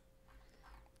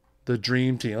 The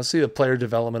dream team. Let's see the player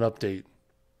development update.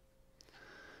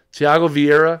 Thiago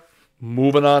Vieira,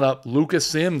 moving on up. Lucas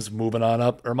Sims, moving on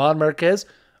up. German Marquez,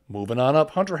 moving on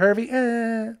up. Hunter Harvey,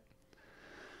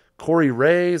 Corey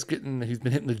Ray he's been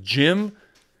hitting the gym.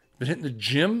 Been hitting the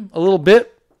gym a little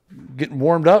bit. Getting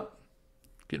warmed up.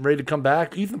 Getting ready to come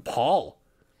back. Ethan Paul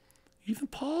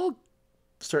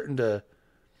starting to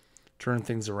turn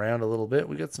things around a little bit.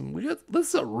 This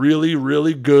is a really,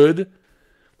 really good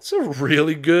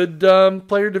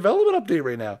player development update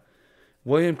right now.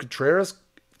 William Contreras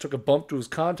took a bump to his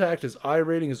contact, his eye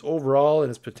rating, his overall, and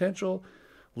his potential.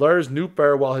 Lars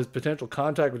Nootbaar, while his potential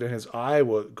contact within his eye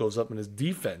goes up and his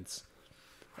defense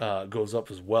goes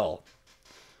up as well.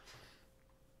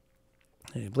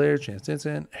 Hey, Blair, Chance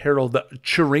Stinson, Harold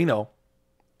Chirino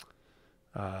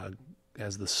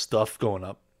has the stuff going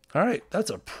up. All right, that's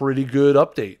a pretty good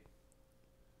update.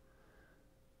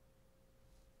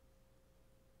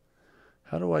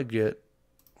 How do I get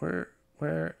where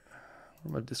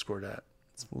my Discord at?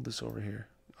 Let's move this over here.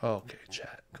 Oh, okay,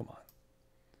 chat. Come on.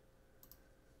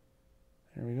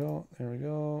 There we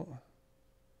go.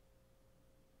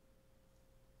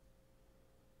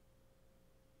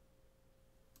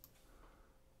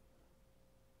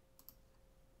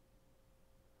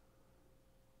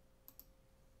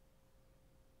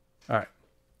 All right.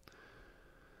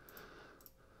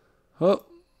 Oh,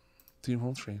 team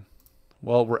home screen.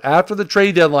 Well, we're after the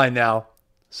trade deadline now,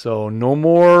 so no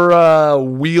more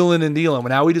wheeling and dealing.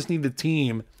 Now we just need the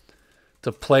team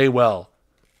to play well,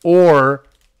 or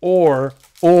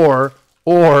have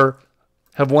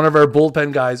one of our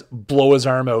bullpen guys blow his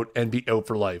arm out and be out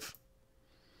for life.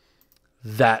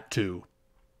 That too.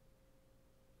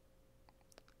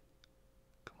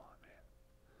 Come on, man.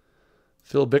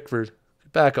 Phil Bickford.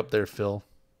 Back up there, Phil.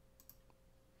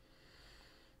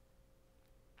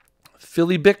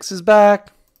 Philly Bix is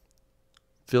back.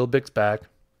 Phil Bix back.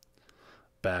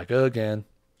 Back again.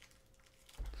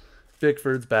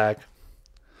 Bickford's back.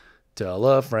 Tell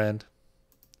a friend.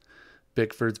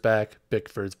 Bickford's back.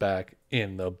 Bickford's back.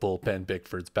 In the bullpen,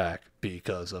 Bickford's back.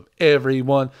 Because of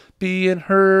everyone being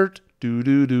hurt.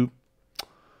 Do-do-do.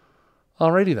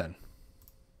 Alrighty then.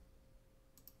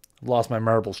 Lost my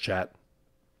marbles, chat.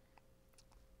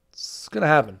 It's going to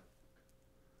happen.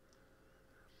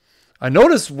 I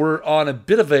noticed we're on a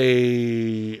bit of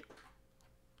a...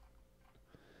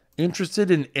 Interested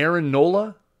in Aaron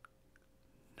Nola?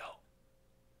 No.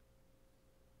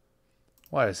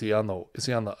 Why is he on the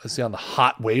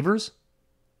hot waivers?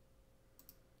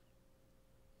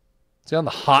 Is he on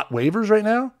the hot waivers right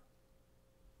now?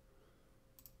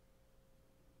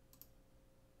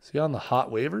 Is he on the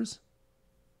hot waivers?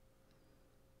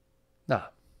 Nah.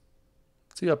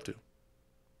 What's he up to?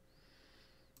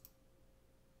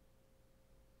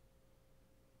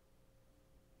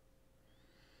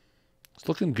 It's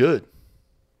looking good.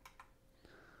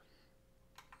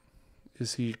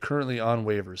 Is he currently on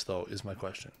waivers, though, is my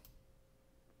question.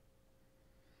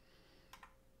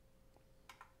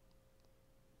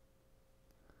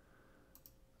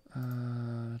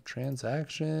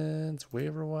 Transactions,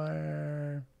 waiver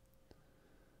wire.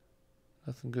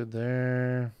 Nothing good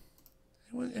there.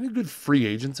 Any good free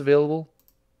agents available?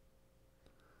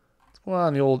 What's going on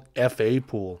in the old FA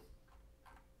pool?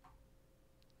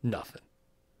 Nothing.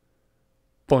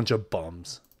 Bunch of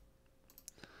bums.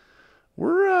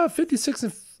 We're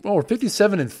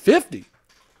 57 and 50.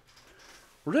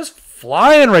 We're just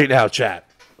flying right now, chat.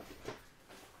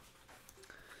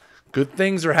 Good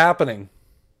things are happening.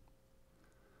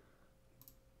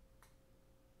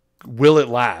 Will it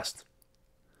last?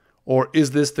 Or is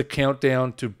this the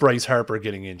countdown to Bryce Harper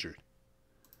getting injured?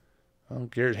 Oh,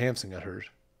 Garrett Hampson got hurt.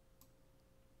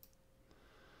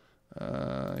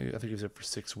 I think he was up for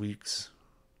 6 weeks.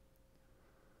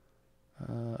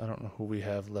 I don't know who we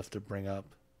have left to bring up.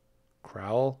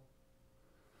 Crowell?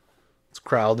 What's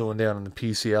Crowell doing down in the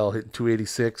PCL? Hitting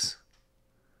 286.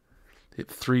 Hit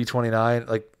 329.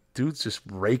 Like, dude's just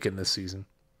raking this season.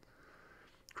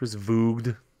 Chris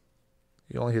Voogd.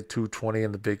 He only hit 220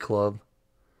 in the big club.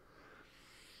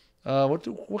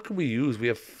 What can we use? We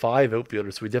have 5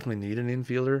 outfielders, so we definitely need an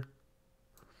infielder.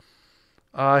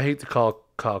 I hate to call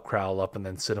Crowell up and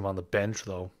then sit him on the bench,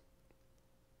 though.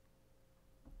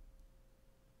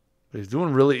 But he's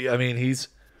doing really... I mean, he's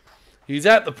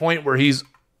at the point where he's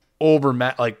over...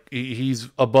 Like, he's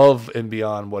above and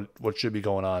beyond what should be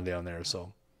going on down there,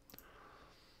 so...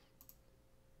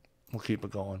 We'll keep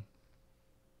it going.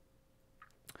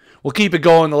 We'll keep it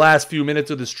going the last few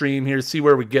minutes of the stream here, see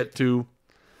where we get to.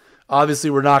 Obviously,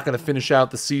 we're not going to finish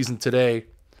out the season today.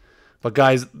 But,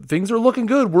 guys, things are looking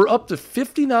good. We're up to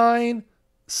 59,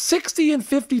 60, and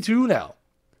 52 now.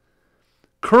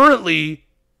 Currently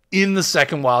in the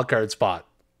second wildcard spot.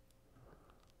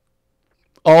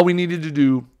 All we needed to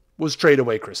do was trade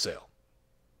away Chris Sale.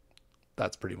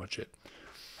 That's pretty much it.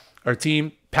 Our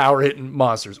team, power hitting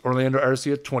monsters. Orlando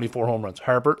Arcia, 24 home runs.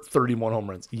 Harper, 31 home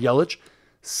runs. Yelich,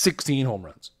 16 home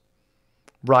runs.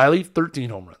 Riley, 13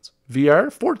 home runs.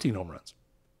 VR, 14 home runs.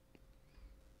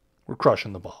 We're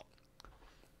crushing the ball.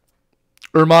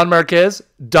 German Marquez,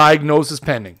 diagnosis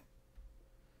pending.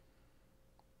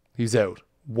 He's out.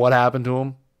 What happened to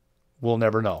him? We'll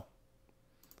never know.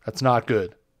 That's not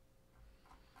good.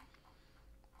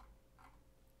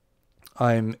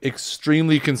 I'm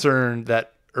extremely concerned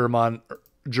that German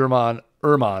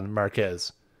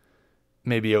Marquez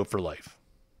may be out for life.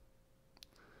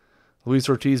 Luis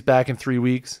Ortiz back in 3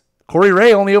 weeks. Corey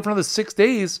Ray only out for another 6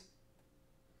 days.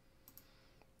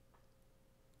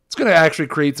 It's going to actually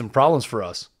create some problems for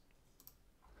us.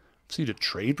 See the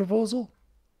trade proposal?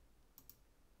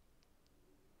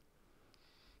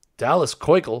 Dallas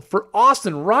Keuchel for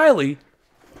Austin Riley.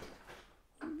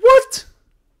 What?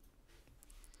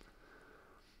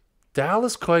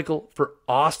 Dallas Keuchel for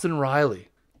Austin Riley.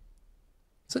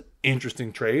 It's an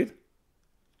interesting trade.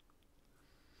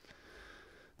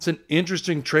 It's an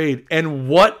interesting trade. And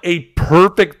what a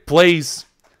perfect place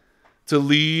to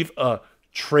leave a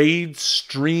trade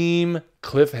stream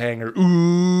cliffhanger.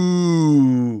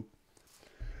 Ooh.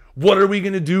 What are we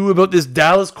going to do about this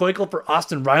Dallas Keuchel for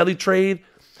Austin Riley trade?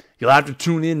 You'll have to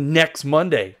tune in next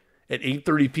Monday at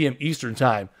 8:30 p.m. Eastern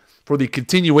Time for the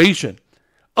continuation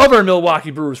of our Milwaukee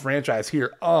Brewers franchise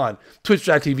here on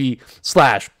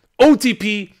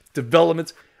twitch.tv/OTP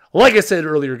Developments. Like I said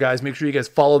earlier, guys, make sure you guys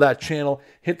follow that channel.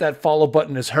 Hit that follow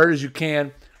button as hard as you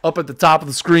can up at the top of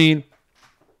the screen.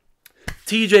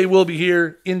 TJ will be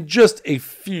here in just a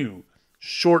few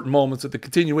short moments at the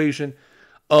continuation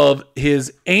of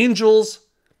his Angels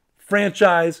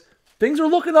franchise. Things are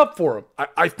looking up for him.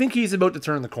 I think he's about to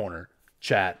turn the corner,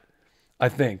 chat. I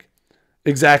think.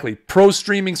 Exactly. Pro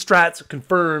streaming strats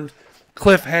confirmed.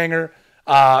 Cliffhanger.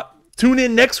 Tune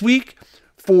in next week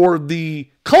for the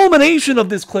culmination of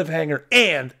this cliffhanger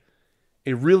and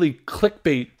a really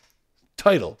clickbait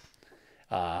title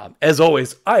As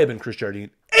always, I have been Kris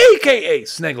Jardine, a.k.a.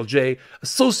 Snaggle J,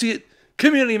 Associate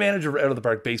Community Manager for Out of the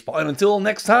Park Baseball. And until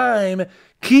next time,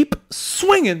 keep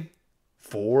swinging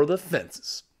for the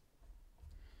fences.